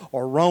Galatians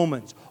or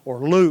Romans or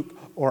Luke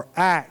or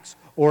Acts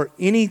or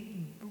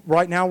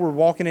right now we're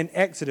walking in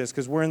Exodus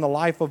because we're in the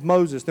life of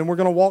Moses. Then we're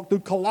going to walk through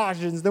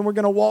Colossians. Then we're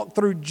going to walk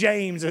through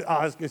James.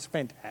 It's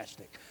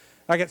fantastic.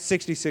 I got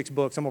 66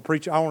 books. I want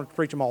to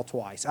preach them all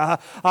twice.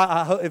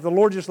 If the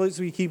Lord just lets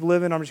me keep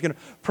living, I'm just going to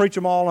preach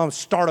them all and I'm going to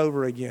start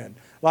over again.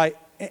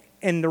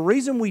 And the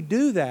reason we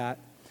do that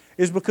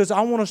is because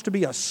I want us to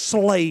be a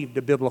slave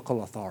to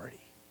biblical authority.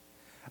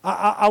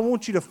 I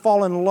want you to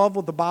fall in love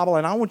with the Bible,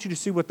 and I want you to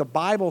see what the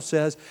Bible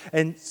says.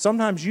 And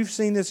sometimes you've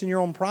seen this in your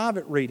own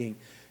private reading.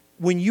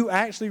 When you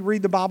actually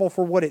read the Bible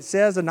for what it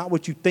says and not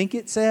what you think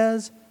it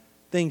says,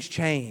 things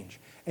change.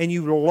 And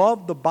you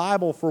love the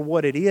Bible for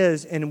what it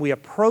is, and we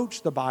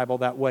approach the Bible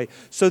that way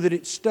so that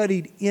it's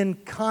studied in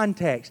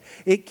context.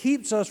 It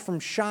keeps us from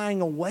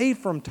shying away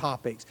from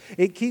topics.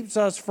 It keeps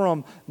us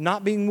from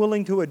not being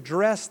willing to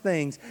address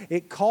things.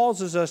 It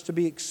causes us to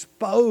be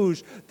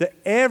exposed to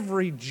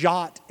every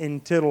jot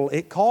and tittle.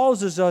 It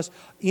causes us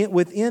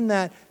within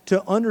that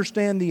to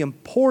understand the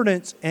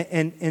importance,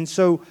 and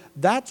so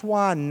that's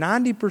why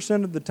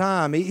 90% of the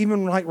time,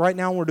 even like right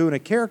now we're doing a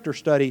character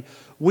study,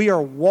 we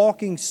are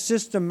walking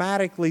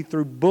systematically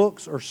through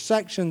books or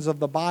sections of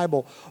the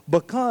Bible,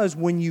 because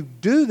when you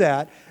do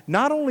that,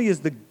 not only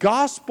is the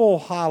gospel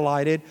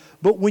highlighted,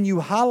 but when you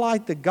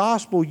highlight the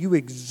gospel, you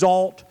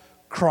exalt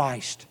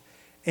Christ.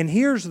 And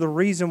here's the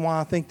reason why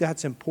I think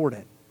that's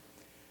important.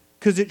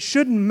 Because it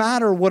shouldn't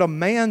matter what a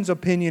man's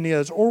opinion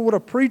is, or what a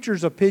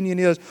preacher's opinion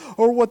is,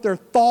 or what their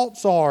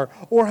thoughts are,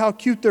 or how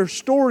cute their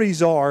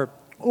stories are,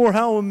 or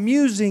how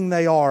amusing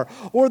they are,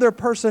 or their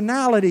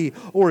personality,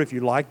 or if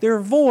you like their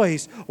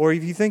voice, or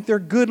if you think they're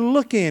good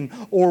looking,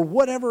 or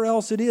whatever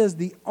else it is.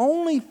 The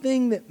only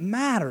thing that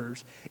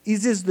matters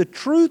is the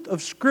truth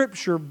of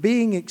Scripture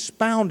being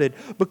expounded,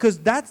 because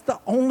that's the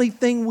only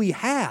thing we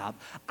have.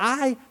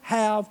 I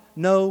have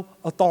no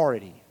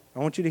authority. I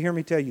want you to hear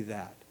me tell you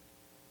that.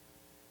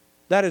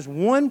 That is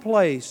one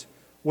place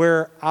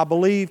where I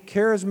believe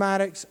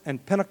charismatics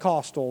and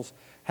Pentecostals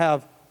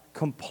have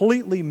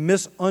completely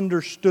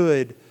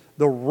misunderstood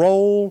the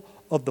role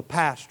of the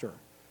pastor.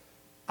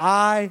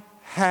 I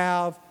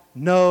have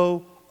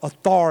no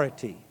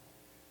authority.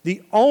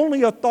 The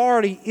only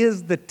authority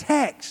is the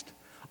text.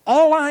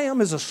 All I am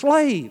is a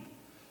slave.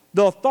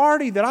 The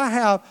authority that I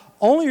have,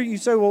 only you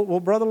say, well,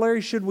 Brother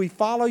Larry, should we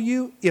follow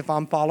you? If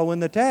I'm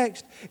following the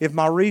text, if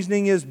my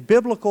reasoning is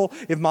biblical,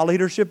 if my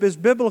leadership is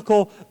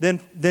biblical,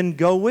 then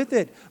go with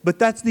it. But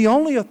that's the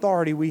only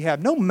authority we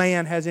have. No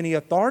man has any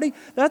authority.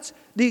 That's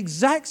the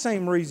exact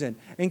same reason.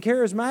 And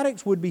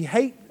charismatics would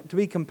hate to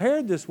be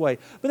compared this way.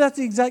 But that's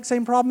the exact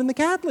same problem in the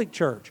Catholic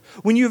Church.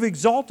 When you've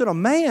exalted a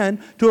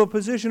man to a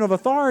position of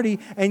authority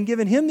and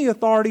given him the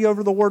authority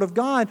over the Word of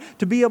God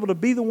to be able to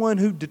be the one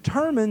who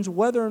determines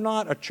whether or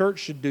not a church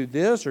should do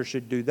this or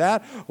should do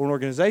that, or an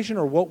organization,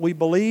 or what we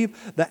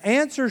believe, the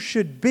answer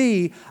should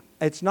be,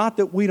 it's not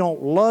that we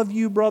don't love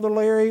you, Brother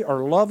Larry,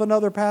 or love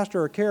another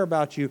pastor or care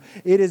about you.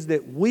 It is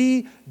that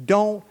we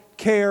don't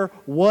care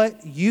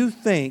what you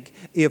think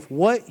if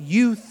what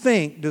you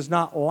think does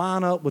not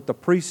line up with the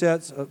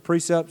precepts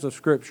of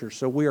Scripture.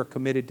 So we are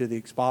committed to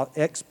the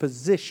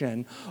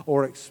exposition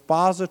or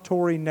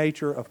expository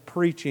nature of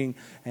preaching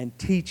and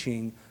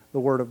teaching the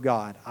Word of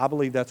God. I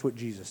believe that's what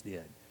Jesus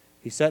did.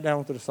 He sat down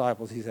with the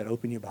disciples. He said,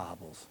 open your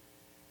Bibles.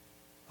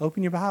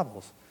 Open your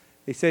Bibles.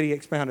 He said he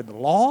expounded the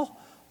law,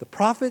 the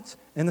prophets,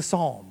 and the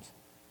Psalms.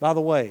 By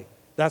the way,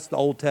 that's the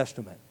Old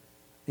Testament.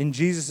 In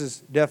Jesus'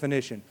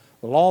 definition,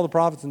 the law, the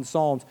prophets, and the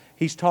Psalms,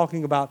 he's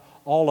talking about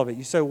all of it.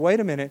 You say, wait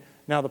a minute.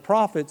 Now the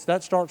prophets,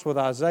 that starts with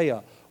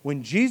Isaiah.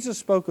 When Jesus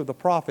spoke of the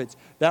prophets,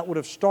 that would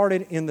have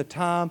started in the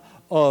time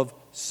of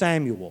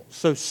Samuel.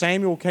 So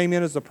Samuel came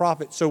in as the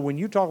prophet. So when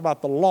you talk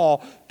about the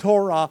law,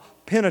 Torah,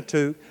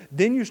 Pentateuch,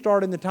 then you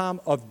start in the time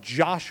of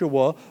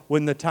Joshua,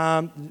 when the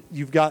time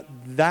you've got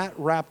that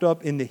wrapped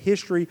up in the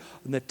history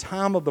and the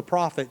time of the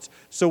prophets.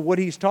 So what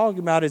he's talking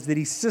about is that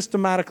he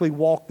systematically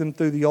walked them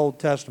through the Old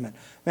Testament.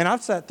 Man,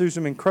 I've sat through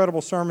some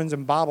incredible sermons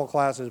and Bible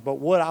classes, but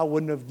what I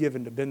wouldn't have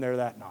given to have been there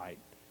that night.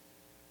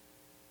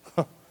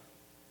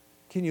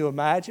 Can you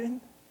imagine?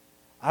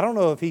 I don't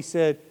know if he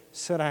said,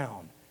 sit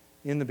down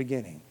in the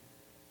beginning.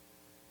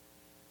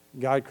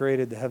 God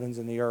created the heavens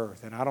and the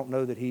earth. And I don't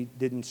know that He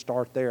didn't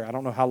start there. I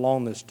don't know how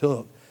long this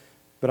took,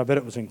 but I bet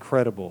it was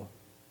incredible.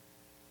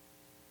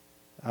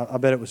 I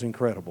bet it was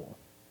incredible.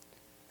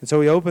 And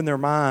so He opened their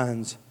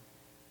minds,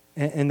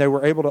 and they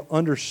were able to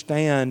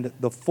understand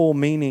the full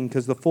meaning,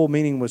 because the full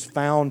meaning was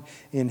found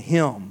in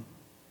Him.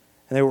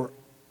 And they were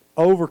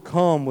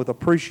overcome with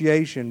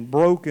appreciation,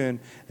 broken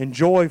and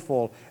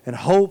joyful and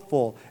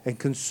hopeful and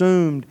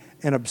consumed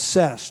and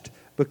obsessed,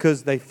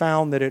 because they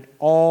found that it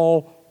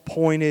all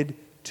pointed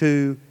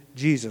to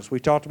Jesus. We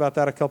talked about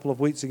that a couple of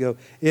weeks ago.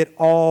 It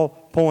all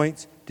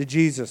points to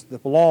Jesus. The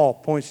law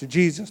points to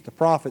Jesus. The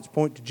prophets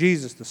point to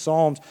Jesus. The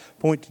Psalms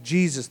point to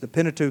Jesus. The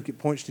Pentateuch, it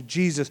points to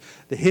Jesus.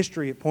 The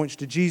history, it points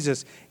to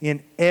Jesus.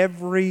 In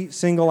every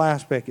single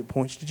aspect, it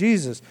points to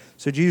Jesus.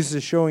 So Jesus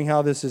is showing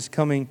how this is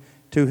coming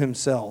to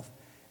Himself.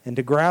 And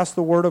to grasp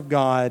the Word of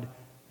God,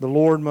 the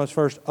Lord must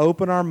first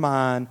open our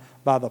mind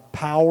by the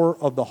power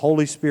of the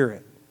Holy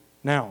Spirit.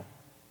 Now,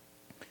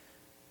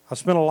 I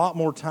spent a lot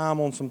more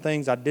time on some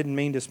things I didn't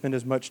mean to spend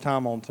as much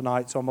time on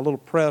tonight, so I'm a little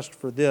pressed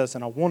for this,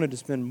 and I wanted to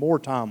spend more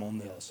time on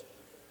this.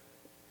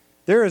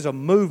 There is a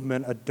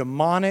movement, a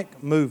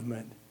demonic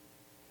movement,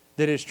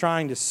 that is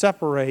trying to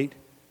separate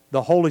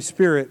the Holy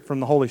Spirit from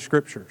the Holy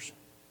Scriptures.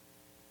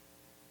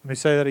 Let me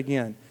say that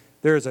again.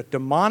 There is a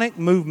demonic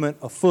movement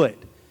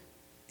afoot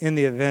in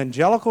the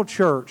evangelical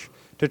church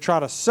to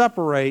try to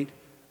separate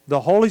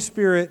the Holy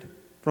Spirit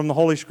from the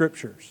Holy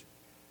Scriptures.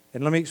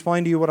 And let me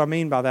explain to you what I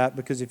mean by that,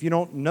 because if you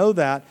don't know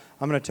that,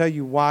 I'm going to tell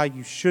you why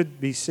you should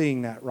be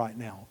seeing that right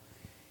now.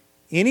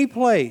 Any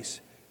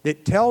place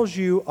that tells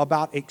you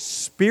about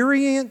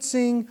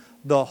experiencing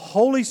the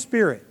Holy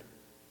Spirit,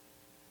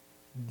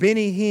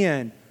 Benny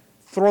Hinn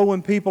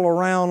throwing people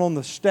around on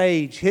the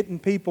stage, hitting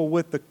people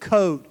with the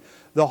coat,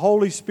 the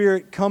Holy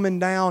Spirit coming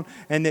down,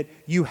 and that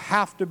you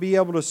have to be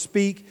able to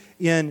speak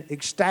in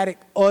ecstatic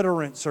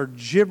utterance or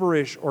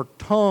gibberish or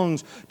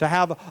tongues to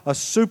have a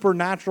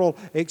supernatural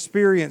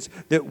experience,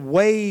 that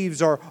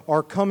waves are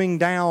coming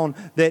down,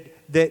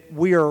 that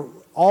we are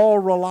all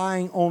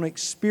relying on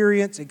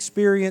experience. And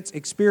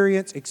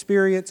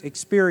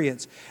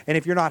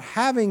if you're not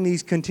having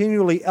these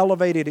continually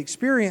elevated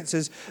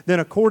experiences, then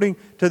according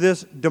to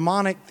this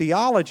demonic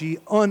theology,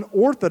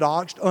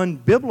 unorthodox,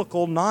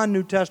 unbiblical,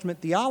 non-New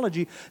Testament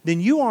theology, then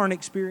you aren't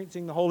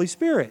experiencing the Holy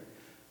Spirit.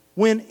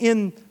 When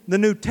in the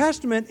New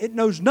Testament, it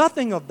knows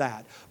nothing of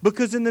that.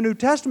 Because in the New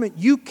Testament,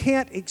 you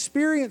can't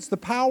experience the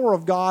power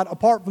of God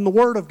apart from the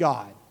Word of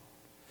God.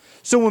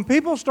 So when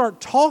people start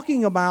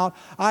talking about,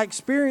 I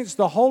experienced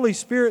the Holy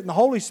Spirit, and the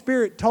Holy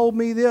Spirit told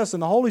me this,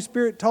 and the Holy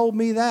Spirit told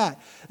me that,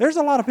 there's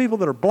a lot of people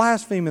that are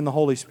blaspheming the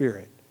Holy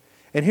Spirit.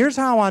 And here's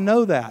how I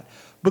know that.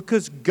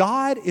 Because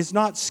God is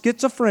not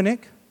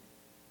schizophrenic.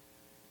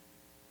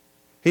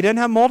 He doesn't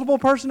have multiple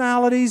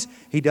personalities.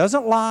 He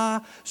doesn't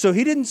lie. So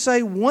He didn't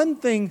say one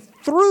thing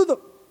through the...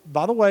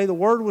 By the way, the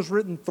Word was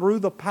written through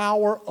the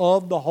power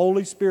of the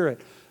Holy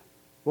Spirit.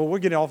 Well, we're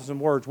getting off some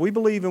words. We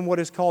believe in what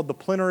is called the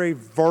plenary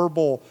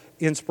verbal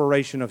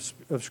inspiration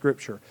of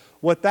Scripture.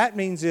 What that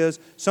means is,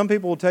 some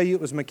people will tell you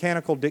it was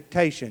mechanical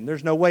dictation.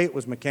 There's no way it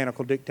was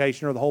mechanical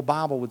dictation, or the whole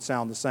Bible would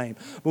sound the same.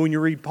 But when you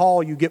read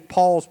Paul, you get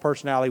Paul's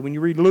personality. When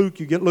you read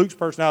Luke, you get Luke's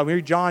personality. When you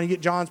read John, you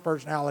get John's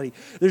personality.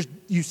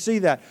 You see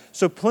that.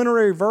 So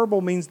plenary verbal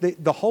means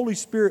that the Holy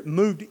Spirit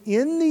moved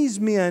in these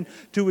men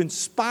to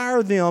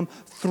inspire them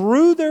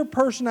through their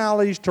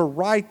personalities to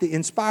write the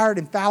inspired,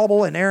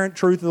 infallible, inerrant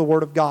truth of the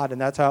Word of God.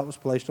 And that's how it was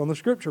placed on the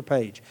Scripture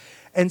page.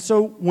 And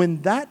so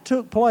when that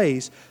took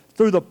place,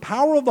 through the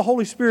power of the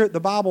Holy Spirit,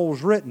 the Bible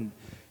was written.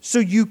 So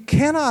you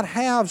cannot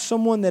have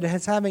someone that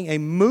is having a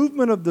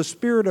movement of the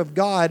Spirit of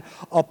God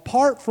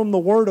apart from the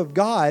Word of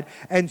God,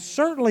 and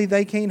certainly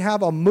they can't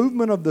have a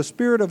movement of the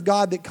Spirit of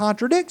God that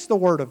contradicts the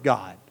Word of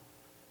God.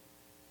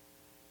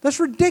 That's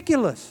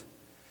ridiculous.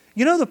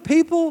 You know, the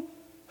people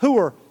who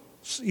are,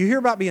 you hear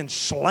about being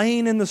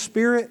slain in the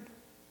Spirit?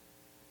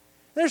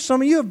 There's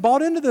some of you have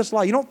bought into this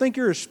lie. You don't think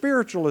you're as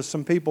spiritual as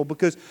some people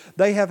because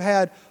they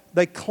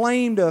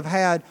claim to have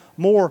had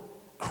more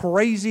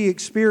crazy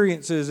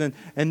experiences, and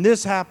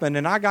this happened,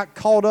 and I got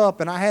caught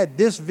up, and I had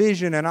this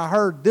vision, and I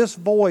heard this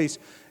voice,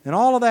 and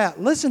all of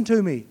that. Listen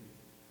to me.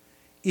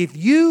 If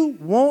you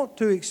want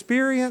to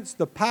experience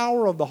the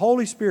power of the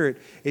Holy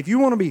Spirit, if you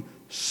want to be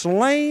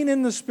slain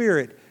in the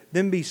Spirit,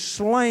 then be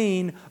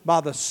slain by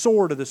the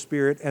sword of the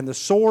Spirit, and the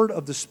sword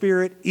of the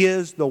Spirit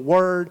is the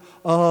Word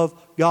of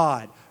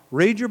God.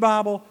 Read your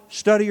Bible,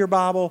 study your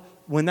Bible.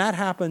 When that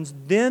happens,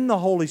 then the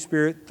Holy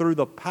Spirit, through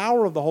the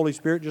power of the Holy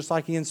Spirit, just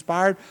like He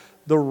inspired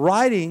the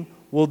writing,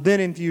 will then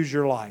infuse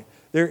your life.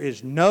 There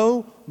is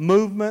no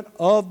movement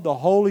of the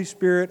Holy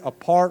Spirit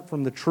apart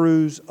from the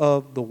truths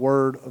of the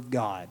Word of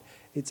God.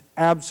 It's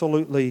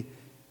absolutely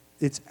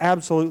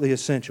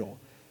essential.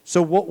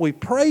 So what we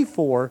pray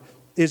for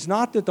is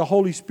not that the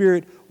Holy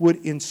Spirit would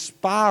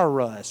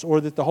inspire us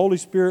or that the Holy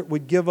Spirit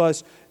would give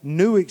us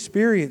new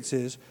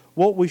experiences.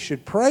 What we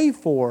should pray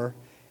for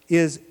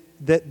is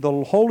that the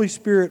Holy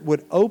Spirit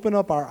would open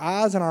up our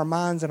eyes and our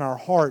minds and our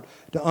heart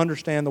to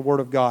understand the Word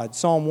of God.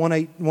 Psalm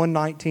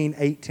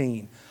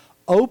 119:18.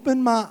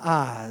 Open my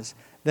eyes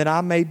that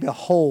I may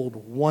behold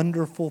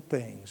wonderful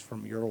things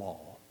from your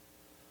law.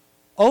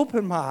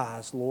 Open my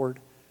eyes, Lord.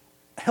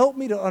 Help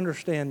me to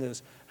understand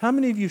this. How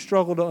many of you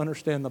struggle to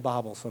understand the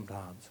Bible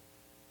sometimes?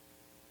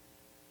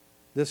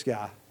 This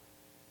guy.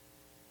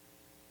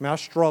 I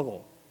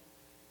struggle.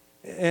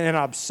 And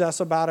I obsess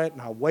about it,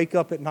 and I wake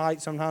up at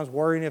night sometimes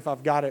worrying if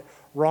I've got it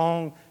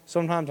wrong.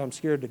 Sometimes I'm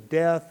scared to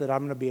death that I'm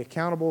going to be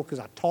accountable because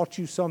I taught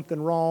you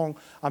something wrong.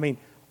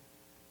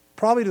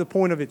 Probably to the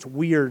point of it's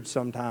weird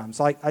sometimes.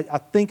 Like I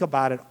think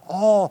about it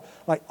all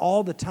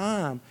the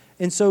time.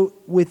 And so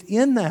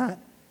within that,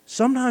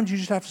 sometimes you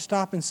just have to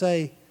stop and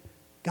say,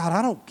 God,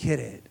 I don't get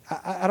it.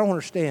 I don't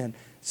understand.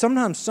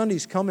 Sometimes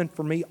Sunday's coming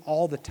for me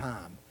all the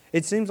time.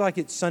 It seems like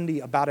it's Sunday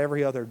about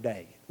every other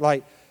day.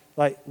 Like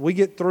we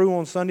get through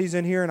on Sundays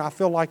in here and I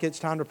feel like it's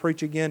time to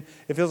preach again.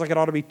 It feels like it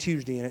ought to be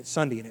Tuesday and it's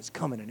Sunday and it's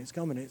coming and it's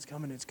coming and it's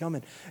coming and it's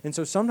coming. And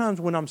so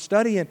sometimes when I'm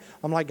studying,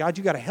 I'm like, God,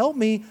 you got to help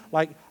me.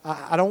 Like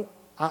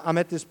I'm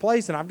at this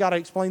place and I've got to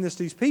explain this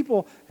to these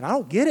people and I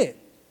don't get it.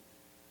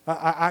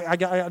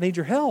 I need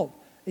your help.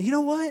 And you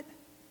know what?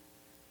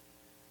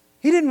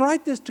 He didn't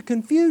write this to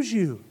confuse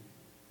you.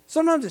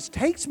 Sometimes it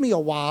takes me a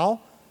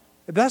while.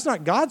 But that's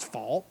not God's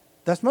fault.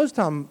 That's most of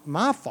the time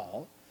my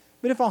fault.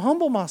 But if I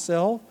humble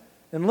myself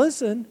and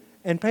listen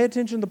and pay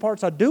attention to the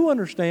parts I do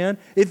understand,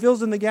 it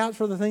fills in the gaps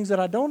for the things that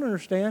I don't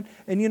understand.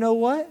 And you know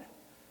what?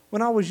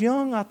 When I was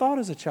young, I thought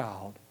as a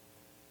child.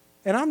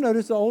 And I've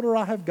noticed the older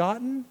I have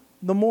gotten,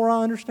 the more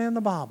I understand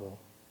the Bible.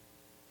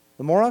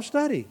 The more I've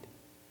studied.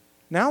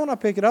 Now when I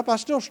pick it up, I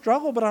still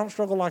struggle, but I don't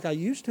struggle like I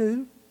used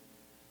to.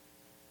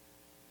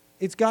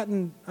 It's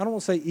gotten, I don't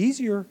want to say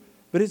easier,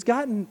 but it's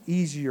gotten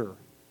easier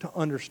to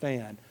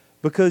understand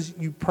because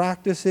you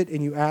practice it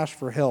and you ask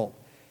for help.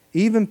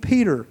 Even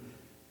Peter,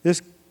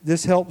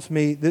 this helps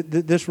me.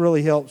 This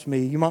really helps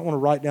me. You might want to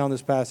write down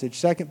this passage,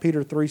 2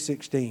 Peter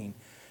 3:16.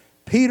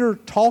 Peter,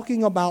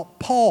 talking about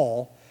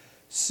Paul,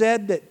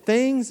 said that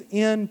things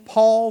in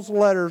Paul's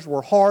letters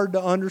were hard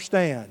to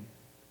understand.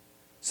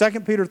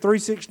 2 Peter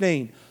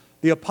 3:16.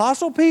 The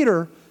Apostle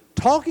Peter,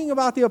 talking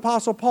about the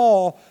Apostle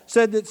Paul,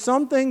 said that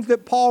some things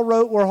that Paul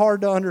wrote were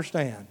hard to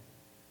understand.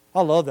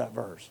 I love that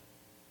verse.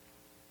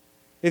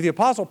 If the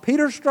Apostle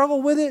Peter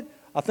struggled with it,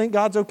 I think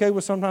God's okay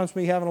with sometimes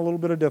me having a little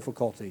bit of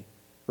difficulty,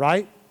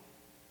 right?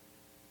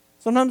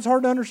 Sometimes it's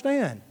hard to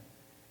understand.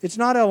 It's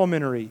not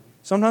elementary.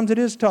 Sometimes it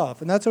is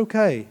tough, and that's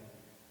okay.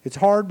 It's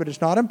hard, but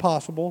it's not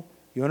impossible.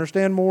 You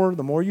understand more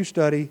the more you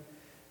study.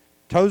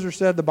 Tozer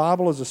said the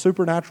Bible is a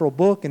supernatural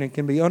book, and it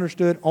can be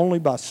understood only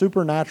by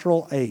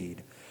supernatural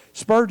aid.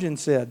 Spurgeon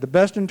said the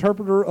best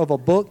interpreter of a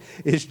book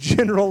is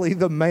generally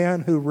the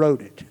man who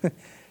wrote it.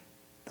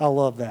 I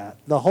love that.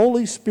 The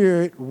Holy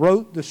Spirit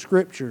wrote the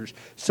Scriptures,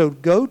 so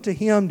go to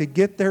Him to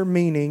get their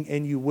meaning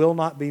and you will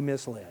not be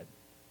misled.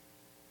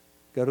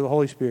 Go to the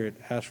Holy Spirit,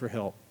 ask for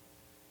help.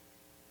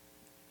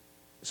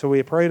 So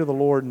we pray to the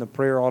Lord, and the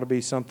prayer ought to be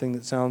something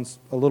that sounds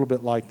a little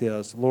bit like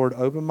this. Lord,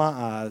 open my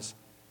eyes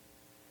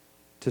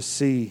to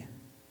see,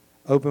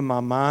 open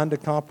my mind to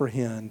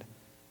comprehend,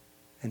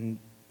 and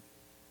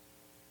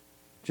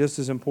just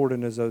as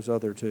important as those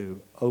other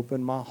two,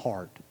 open my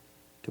heart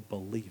to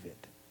believe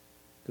it.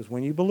 Because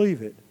when you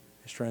believe it,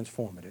 it's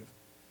transformative.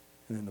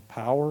 And in the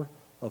power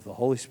of the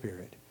Holy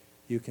Spirit,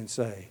 you can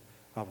say,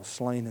 I was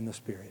slain in the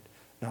Spirit.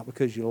 Not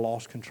because you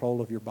lost control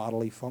of your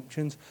bodily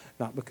functions,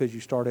 not because you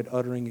started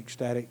uttering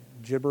ecstatic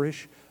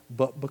gibberish,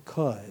 but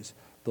because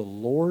the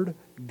Lord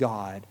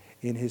God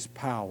in His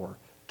power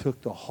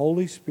took the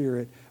Holy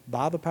Spirit,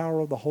 by the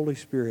power of the Holy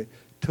Spirit,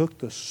 took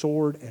the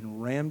sword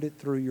and rammed it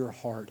through your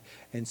heart.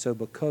 And so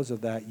because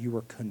of that, you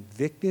were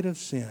convicted of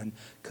sin,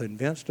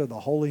 convinced of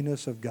the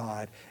holiness of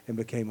God, and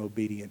became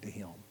obedient to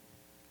Him.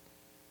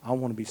 I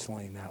want to be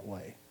slain that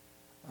way.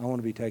 I want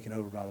to be taken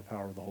over by the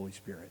power of the Holy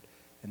Spirit.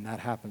 And that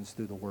happens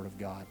through the Word of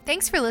God.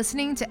 Thanks for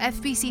listening to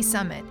FBC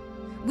Summit.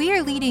 We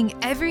are leading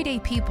everyday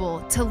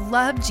people to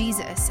love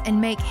Jesus and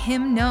make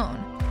Him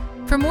known.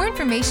 For more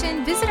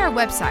information, visit our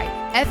website,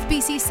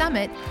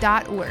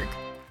 fbcsummit.org.